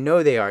are. I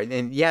know they are.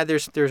 And yeah,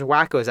 there's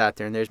wackos out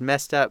there, and there's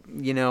messed up,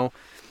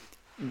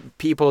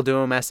 people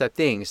doing messed up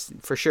things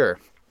for sure.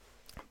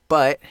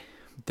 But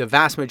the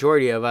vast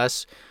majority of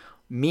us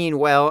mean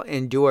well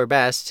and do our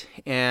best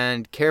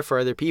and care for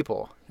other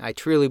people. I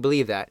truly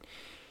believe that.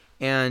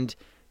 And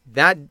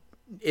that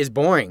is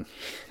boring.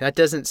 That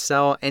doesn't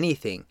sell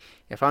anything.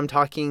 If I'm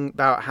talking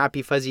about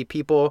happy, fuzzy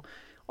people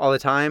all the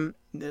time,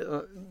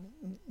 there's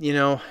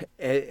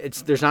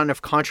not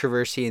enough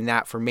controversy in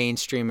that for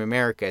mainstream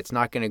America. It's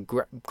not going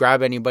to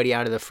grab anybody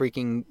out of the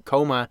freaking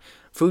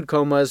food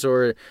comas,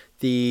 or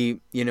the,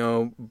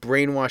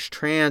 brainwashed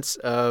trance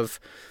of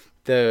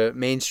the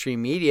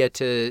mainstream media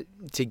to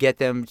get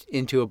them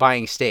into a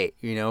buying state.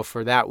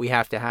 For that, we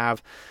have to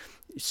have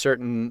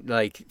certain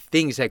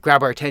things that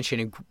grab our attention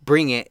and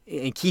bring it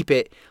and keep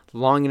it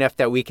long enough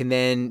that we can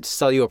then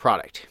sell you a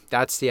product.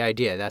 That's the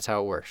idea. That's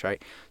how it works,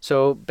 right?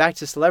 So back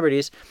to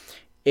celebrities.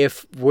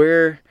 If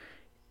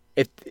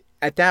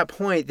at that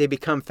point they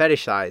become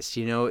fetishized,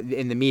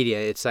 in the media,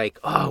 it's like,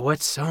 oh,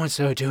 what's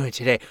so-and-so doing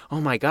today? Oh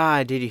my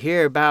God, did you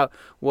hear about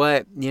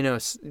what,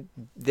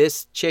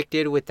 this chick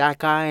did with that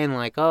guy? And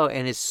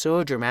and it's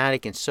so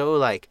dramatic and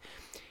so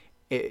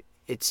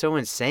it's so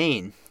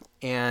insane.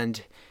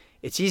 And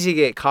it's easy to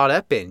get caught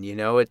up in,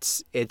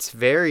 it's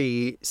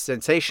very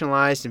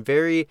sensationalized and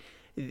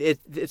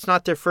it's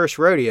not their first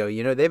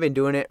rodeo. They've been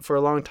doing it for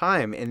a long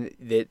time, and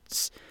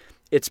it's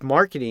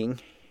marketing.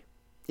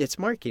 It's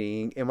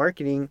marketing, and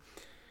marketing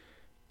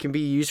can be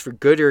used for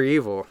good or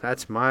evil.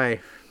 That's my,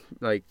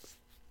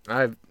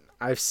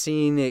 I've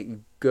seen it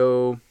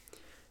go,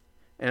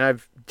 and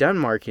I've done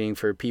marketing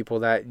for people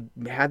that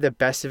had the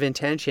best of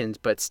intentions,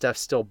 but stuff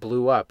still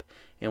blew up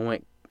and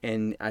went,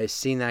 and I've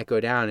seen that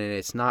go down, and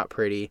it's not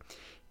pretty,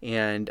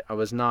 and I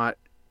was not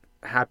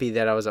happy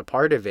that I was a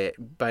part of it,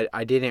 but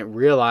I didn't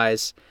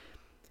realize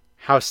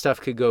how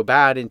stuff could go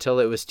bad until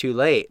it was too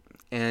late.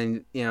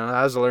 And,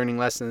 that was a learning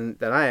lesson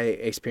that I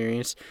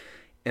experienced.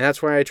 And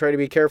that's why I try to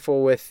be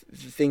careful with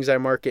the things I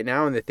market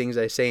now and the things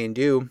I say and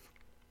do,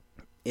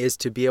 is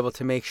to be able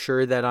to make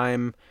sure that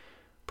I'm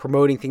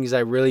promoting things I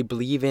really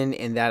believe in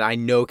and that I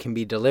know can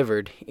be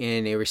delivered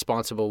in a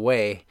responsible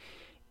way.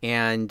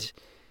 And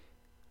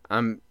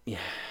I'm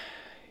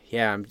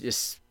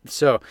just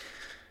so,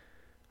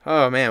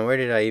 oh man,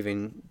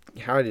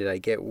 how did I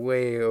get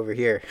way over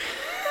here?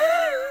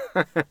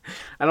 I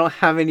don't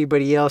have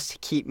anybody else to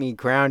keep me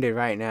grounded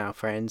right now,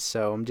 friends.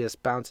 So I'm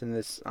just bouncing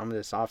this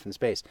off in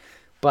space.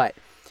 But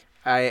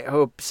I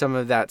hope some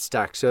of that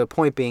stuck. So the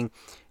point being,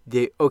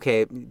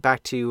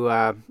 back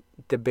to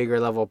the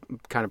bigger level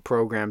kind of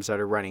programs that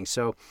are running.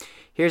 So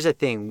here's the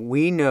thing.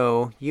 We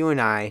know, you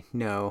and I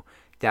know,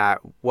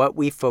 that what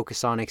we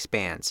focus on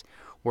expands.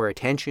 Where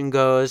attention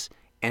goes,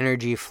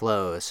 energy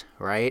flows,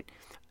 right?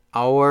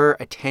 Our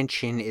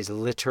attention is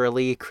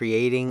literally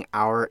creating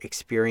our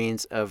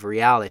experience of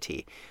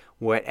reality.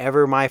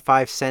 Whatever my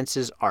five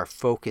senses are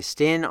focused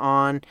in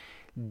on,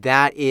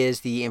 that is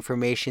the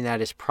information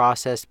that is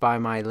processed by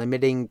my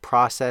limited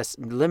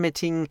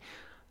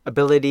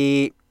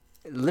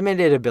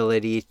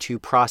ability to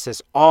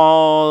process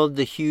all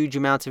the huge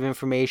amounts of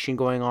information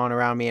going on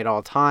around me at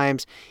all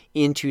times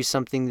into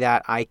something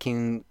that I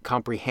can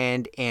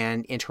comprehend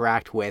and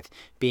interact with,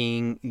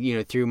 being,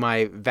 through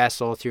my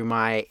vessel, through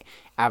my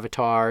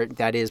avatar,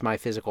 that is my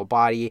physical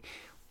body,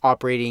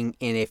 operating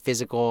in a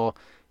physical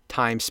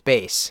time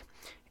space.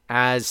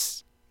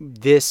 As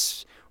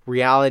this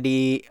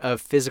reality of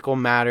physical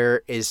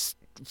matter is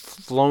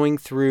flowing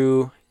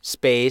through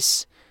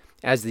space,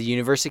 as the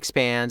universe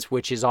expands,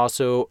 which is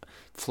also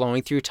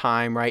flowing through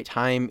time, right?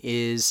 Time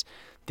is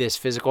this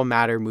physical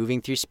matter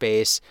moving through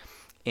space.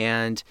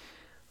 And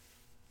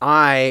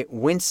I,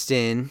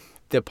 Winston,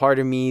 the part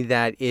of me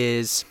that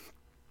is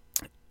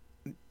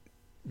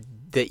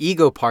the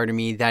ego part of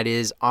me that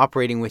is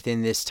operating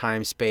within this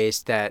time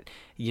space, that,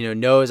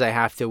 knows I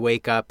have to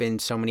wake up in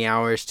so many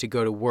hours to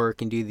go to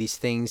work and do these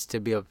things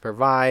to be able to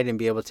provide and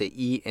be able to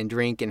eat and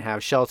drink and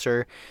have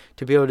shelter.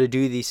 To be able to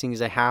do these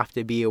things, I have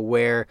to be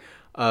aware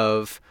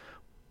of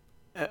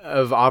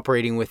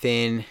operating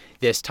within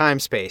this time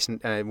space.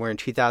 We're in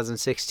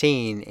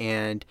 2016,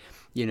 and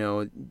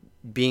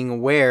being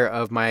aware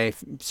of my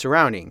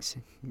surroundings,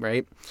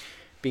 right?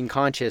 Being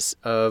conscious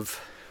of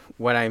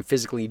what I'm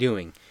physically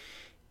doing.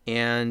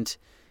 And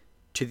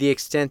to the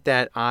extent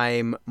that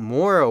I'm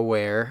more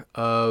aware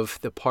of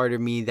the part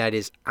of me that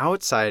is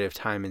outside of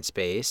time and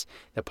space,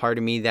 the part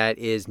of me that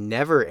is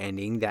never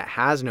ending, that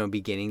has no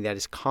beginning, that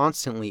is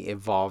constantly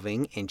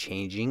evolving and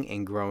changing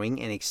and growing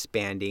and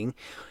expanding,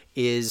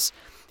 it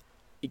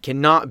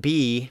cannot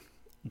be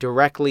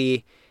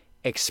directly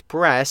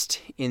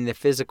expressed in the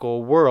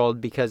physical world,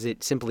 because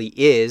it simply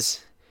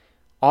is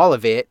all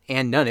of it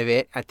and none of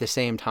it at the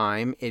same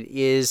time. It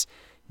is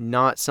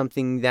not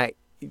something that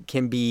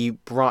can be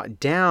brought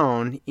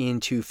down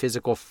into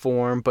physical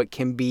form, but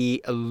can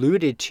be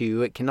alluded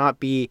to. It cannot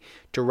be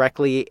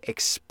directly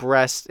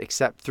expressed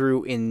except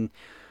through in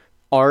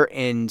art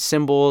and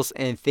symbols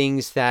and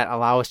things that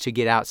allow us to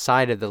get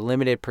outside of the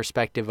limited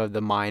perspective of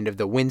the mind of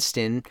the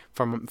Winston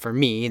for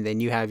me. And then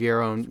you have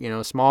your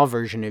own, small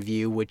version of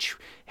you, which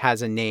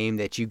has a name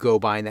that you go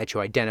by and that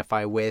you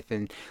identify with,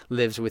 and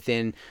lives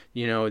within,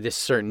 this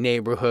certain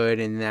neighborhood,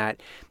 and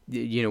that,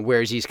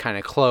 wears these kind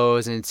of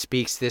clothes and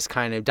speaks this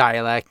kind of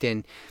dialect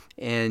and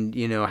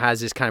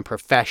has this kind of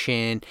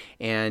profession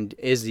and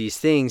is these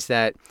things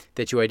that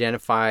you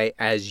identify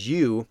as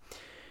you.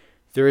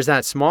 there is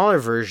that smaller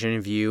version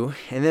of you,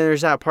 and then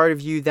there's that part of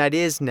you that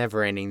is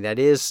never ending, that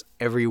is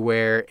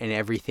everywhere and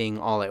everything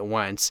all at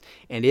once,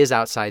 and is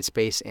outside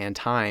space and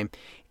time.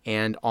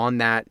 And on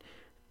that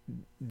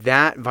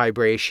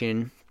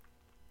vibration,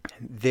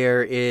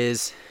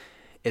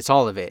 it's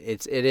all of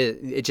it.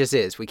 It just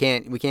is. We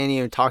can't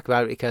even talk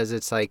about it, because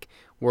it's like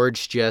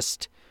words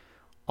just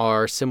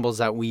are symbols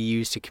that we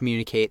use to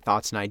communicate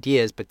thoughts and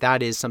ideas, but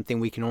that is something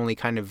we can only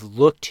kind of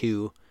look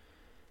to.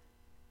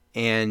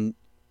 And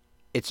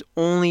it's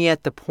only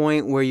at the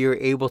point where you're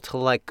able to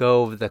let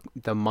go of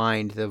the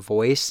mind, the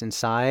voice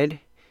inside,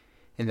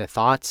 and the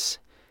thoughts,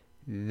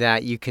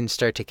 that you can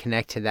start to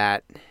connect to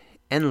that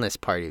endless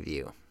part of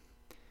you.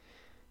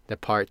 The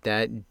part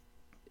that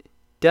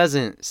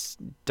doesn't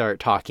start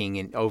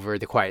talking over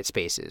the quiet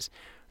spaces.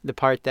 The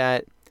part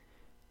that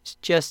is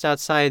just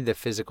outside the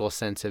physical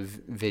sense of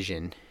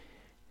vision.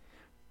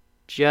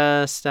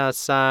 Just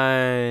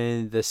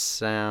outside the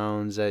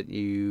sounds that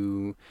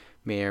you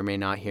may or may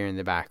not hear in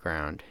the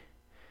background.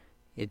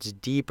 It's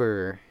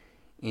deeper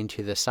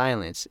into the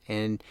silence.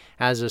 And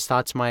as those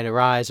thoughts might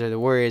arise, or the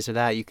worries or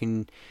that, you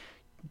can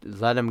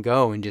let them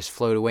go and just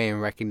float away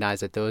and recognize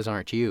that those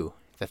aren't you.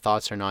 The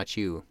thoughts are not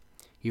you.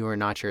 You are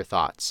not your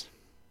thoughts.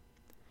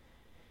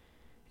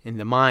 And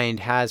the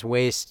mind has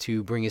ways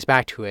to bring us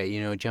back to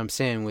it.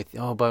 Jumps in with,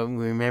 but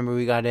remember,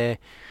 we got to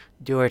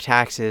do our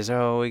taxes.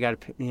 We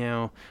got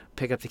to,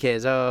 pick up the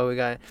kids.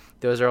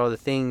 Those are all the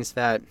things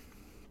that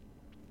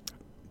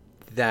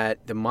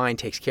the mind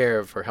takes care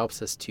of, or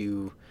helps us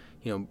to,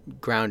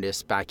 ground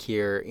us back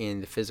here in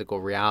the physical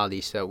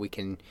reality, so that we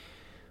can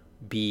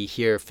be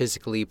here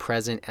physically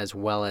present as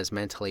well as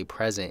mentally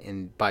present.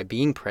 And by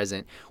being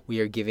present, we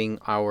are giving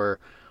our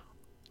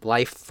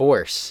life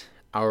force,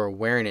 our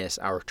awareness,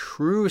 our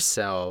true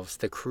selves,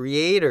 the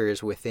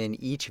creators within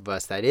each of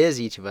us, that is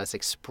each of us,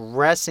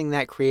 expressing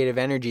that creative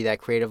energy, that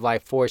creative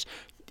life force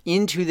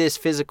into this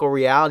physical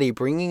reality,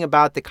 bringing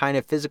about the kind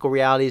of physical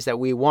realities that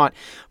we want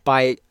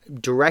by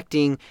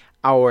directing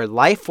our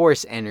life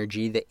force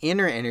energy, the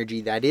inner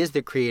energy that is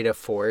the creative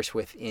force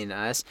within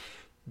us,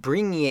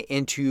 bringing it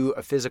into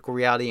a physical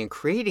reality and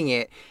creating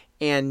it.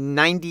 And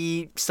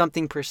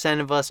 90-something%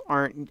 of us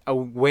aren't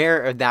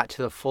aware of that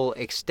to the full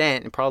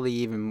extent, and probably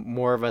even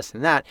more of us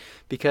than that,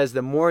 because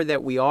the more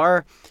that we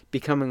are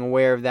becoming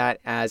aware of that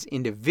as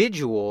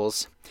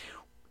individuals,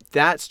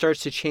 that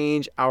starts to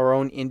change our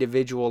own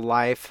individual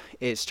life.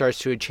 It starts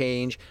to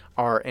change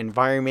our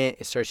environment.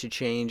 It starts to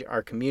change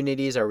our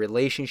communities, our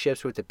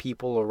relationships with the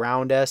people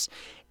around us.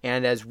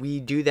 And as we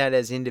do that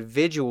as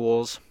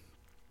individuals,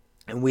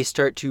 and we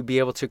start to be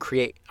able to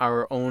create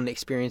our own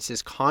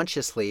experiences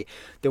consciously,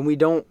 then we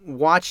don't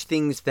watch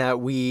things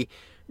that we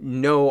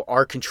know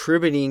are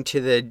contributing to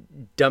the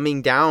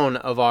dumbing down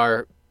of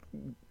our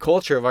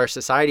culture, of our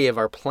society, of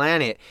our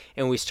planet,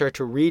 and we start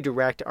to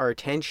redirect our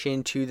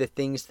attention to the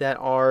things that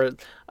are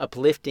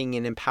uplifting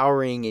and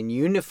empowering and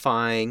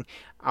unifying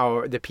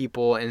the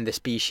people and the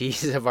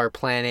species of our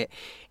planet.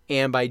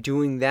 And by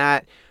doing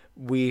that,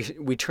 we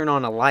turn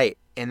on a light,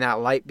 and that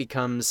light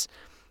becomes...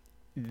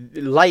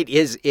 light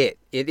is it.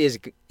 It is,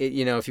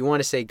 if you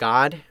want to say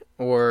God,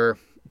 or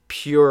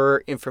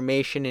pure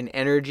information and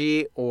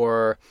energy,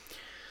 or,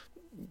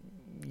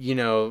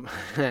 the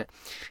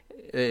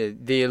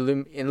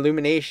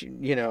illumination,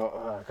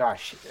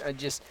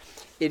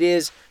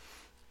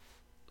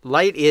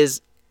 light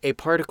is a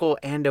particle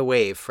and a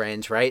wave,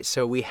 friends, right?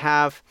 So we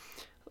have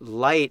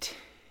light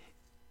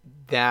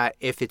that,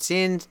 if it's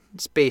in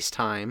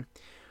space-time,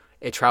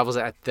 it travels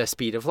at the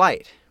speed of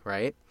light,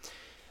 right?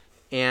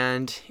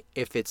 And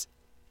if it's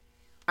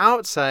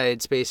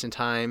outside space and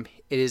time,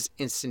 it is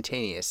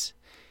instantaneous.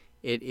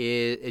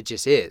 It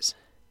just is.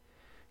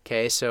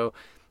 Okay, so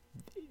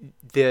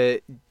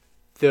the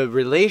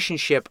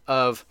relationship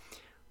of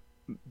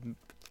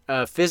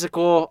a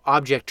physical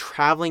object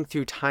traveling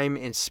through time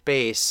and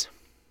space,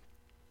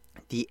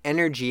 the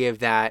energy of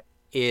that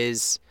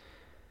is,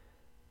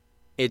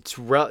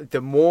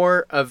 the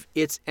more of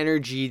its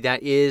energy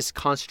that is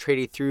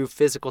concentrated through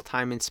physical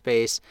time and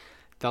space,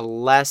 the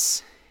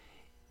less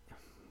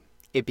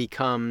it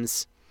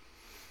becomes...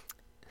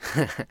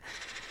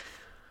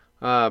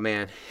 oh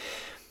man,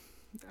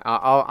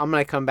 I'm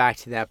gonna come back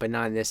to that, but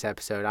not in this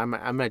episode. I'm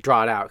gonna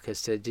draw it out,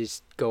 because to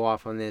just go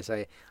off on this,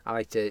 I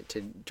like to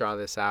draw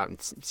this out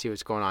and see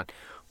what's going on.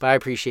 But I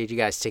appreciate you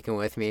guys sticking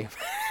with me,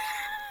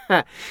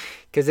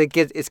 because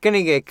it's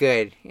gonna get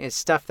good. It's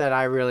stuff that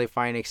I really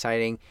find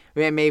exciting.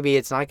 Maybe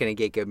it's not gonna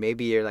get good.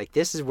 Maybe you're like,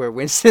 this is where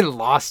Winston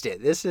lost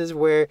it. This is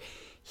where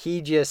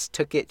he just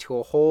took it to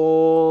a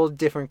whole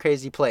different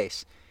crazy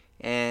place.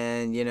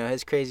 And,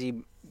 his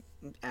crazy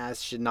ass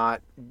should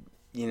not,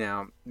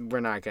 we're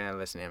not going to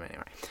listen to him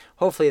anyway.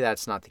 Hopefully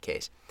that's not the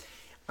case.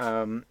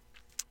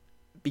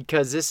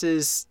 Because this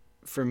is,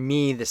 for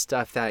me, the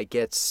stuff that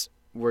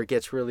where it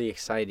gets really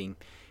exciting.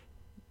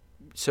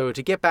 So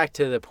to get back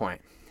to the point,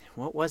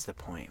 what was the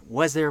point?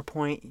 Was there a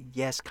point?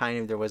 Yes, kind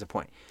of, there was a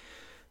point.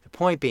 The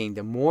point being,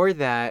 the more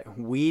that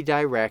we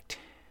direct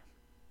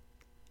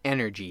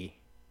energy,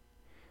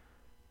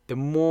 the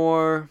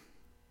more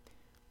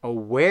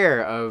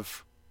aware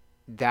of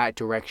that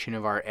direction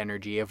of our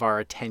energy, of our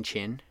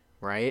attention,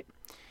 right?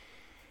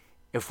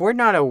 If we're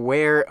not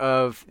aware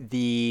of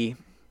the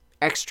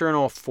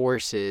external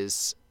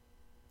forces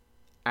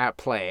at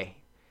play,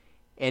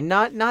 and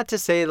not to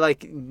say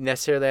like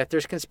necessarily that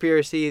there's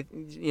conspiracy,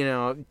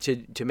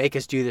 to make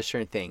us do this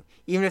certain thing.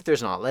 Even if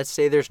there's not, let's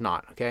say there's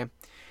not, okay?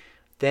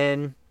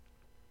 Then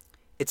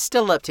it's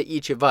still up to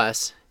each of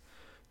us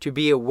to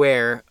be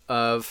aware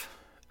of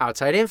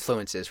outside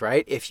influences,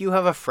 right? If you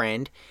have a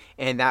friend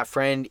and that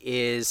friend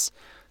is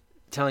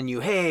telling you,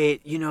 hey,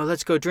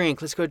 let's go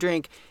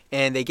drink,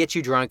 and they get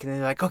you drunk, and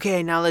they're like,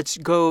 okay, now let's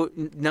go,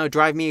 now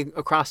drive me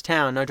across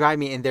town, now drive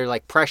me, and they're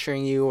like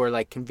pressuring you or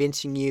like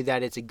convincing you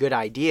that it's a good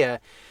idea,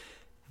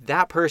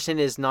 that person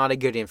is not a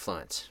good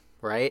influence,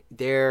 right?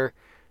 They're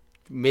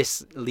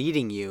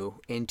misleading you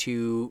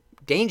into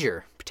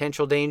danger,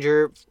 potential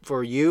danger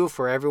for you,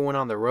 for everyone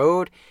on the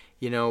road.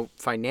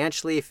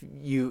 Financially,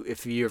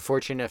 if you're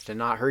fortunate enough to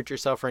not hurt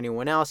yourself or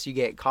anyone else, you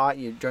get caught,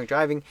 you're drunk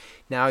driving,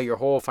 now your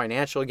whole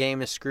financial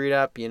game is screwed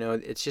up.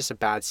 It's just a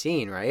bad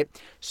scene, right?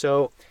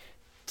 So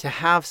to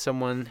have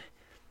someone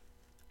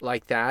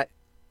like that,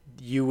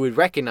 you would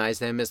recognize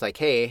them as like,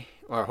 hey,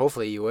 or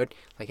hopefully you would,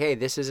 like, hey,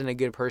 this isn't a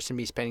good person to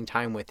be spending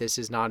time with. This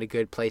is not a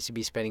good place to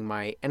be spending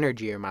my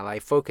energy or my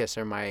life focus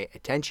or my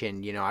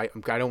attention. I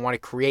don't want to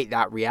create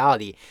that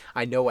reality.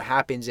 I know what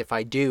happens if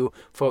I do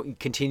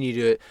continue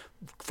to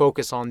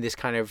focus on this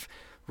kind of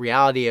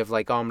reality of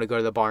like, oh, I'm going to go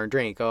to the bar and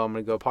drink. Oh, I'm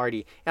going to go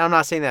party. And I'm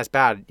not saying that's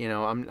bad.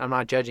 I'm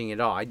not judging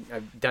at all.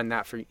 I've done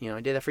that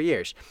I did that for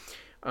years.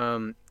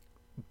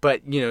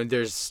 But,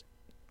 there's,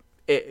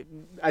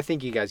 I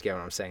think you guys get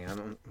what I'm saying.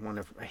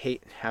 I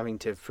hate having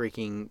to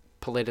freaking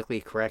politically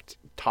correct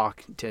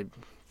talk to,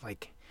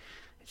 like,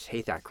 I just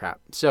hate that crap.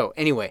 So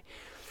anyway,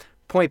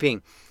 point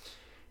being,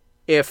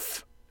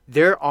 if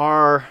there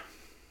are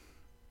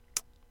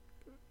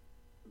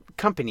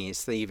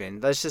companies that even,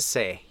 let's just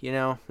say,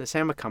 let's say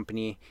I'm a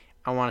company,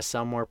 I want to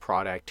sell more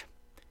product.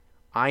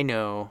 I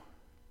know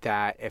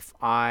that if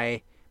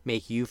I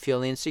make you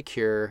feel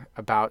insecure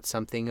about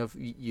something of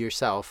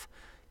yourself,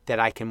 that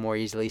I can more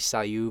easily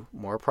sell you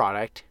more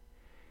product.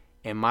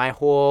 And my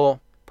whole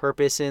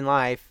purpose in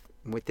life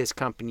with this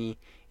company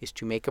is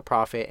to make a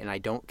profit, and I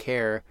don't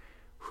care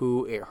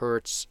who it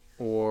hurts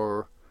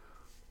or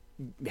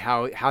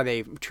how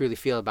they truly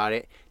feel about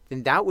it,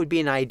 then that would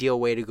be an ideal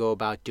way to go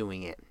about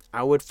doing it.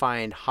 I would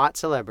find hot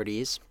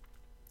celebrities,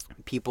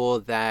 people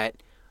that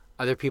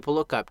other people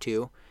look up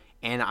to,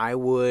 and I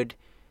would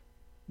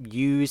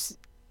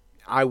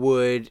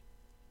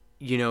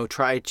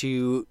try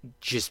to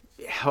just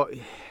help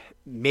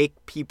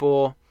make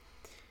people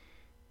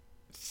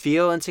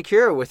feel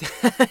insecure with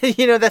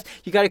that.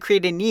 You got to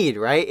create a need,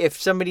 right?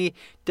 If somebody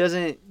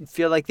doesn't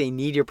feel like they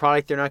need your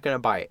product, they're not going to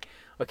buy it.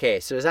 Okay,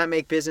 so does that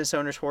make business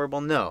owners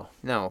horrible? No.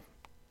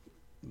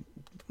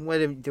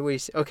 What do we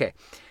say? Okay.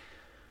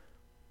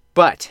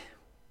 But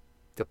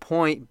the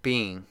point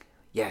being,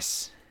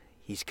 yes,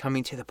 he's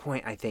coming to the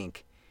point, I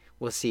think.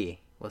 We'll see.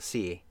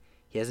 He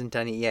hasn't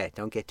done it yet.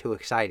 Don't get too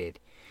excited.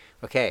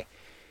 Okay.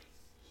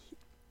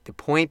 The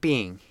point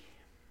being,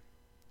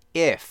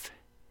 if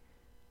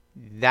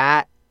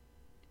that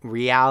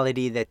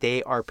reality that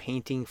they are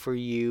painting for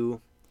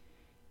you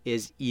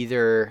is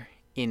either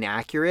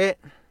inaccurate,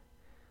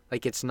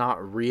 like it's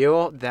not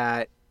real,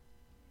 that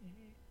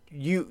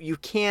you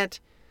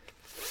can't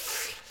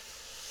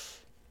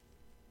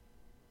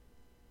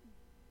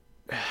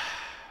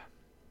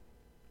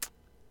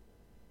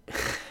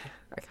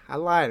I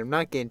lied. I'm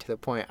not getting to the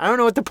point. I don't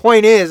know what the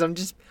point is. I'm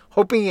just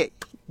hoping it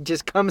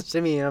just comes to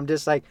me and I'm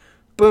just like,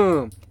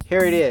 boom,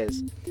 here it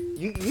is.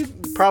 You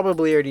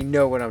probably already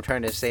know what I'm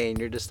trying to say and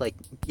you're just like,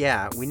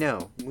 yeah, we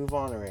know. Move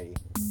on already.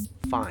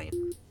 Fine.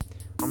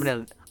 I'm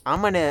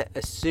gonna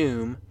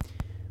assume,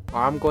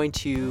 or I'm going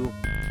to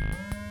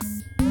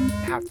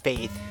have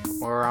faith,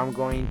 or I'm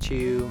going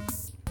to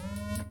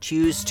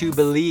choose to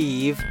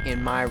believe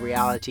in my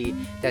reality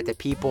that the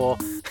people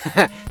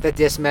that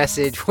this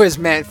message was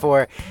meant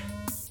for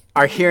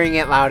are hearing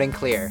it loud and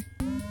clear.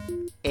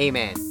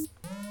 Amen.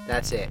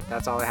 That's it.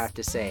 That's all I have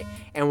to say.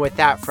 And with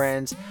that,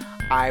 friends,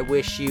 I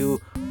wish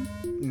you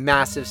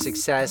massive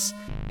success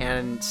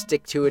and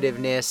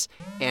stick-to-itiveness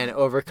and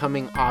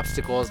overcoming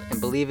obstacles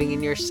and believing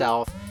in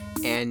yourself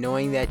and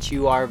knowing that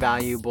you are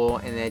valuable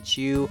and that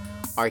you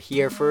are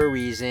here for a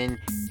reason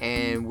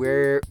and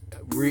we're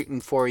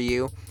rooting for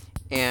you.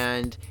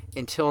 And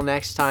until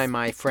next time,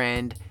 my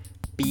friend,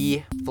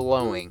 be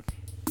flowing.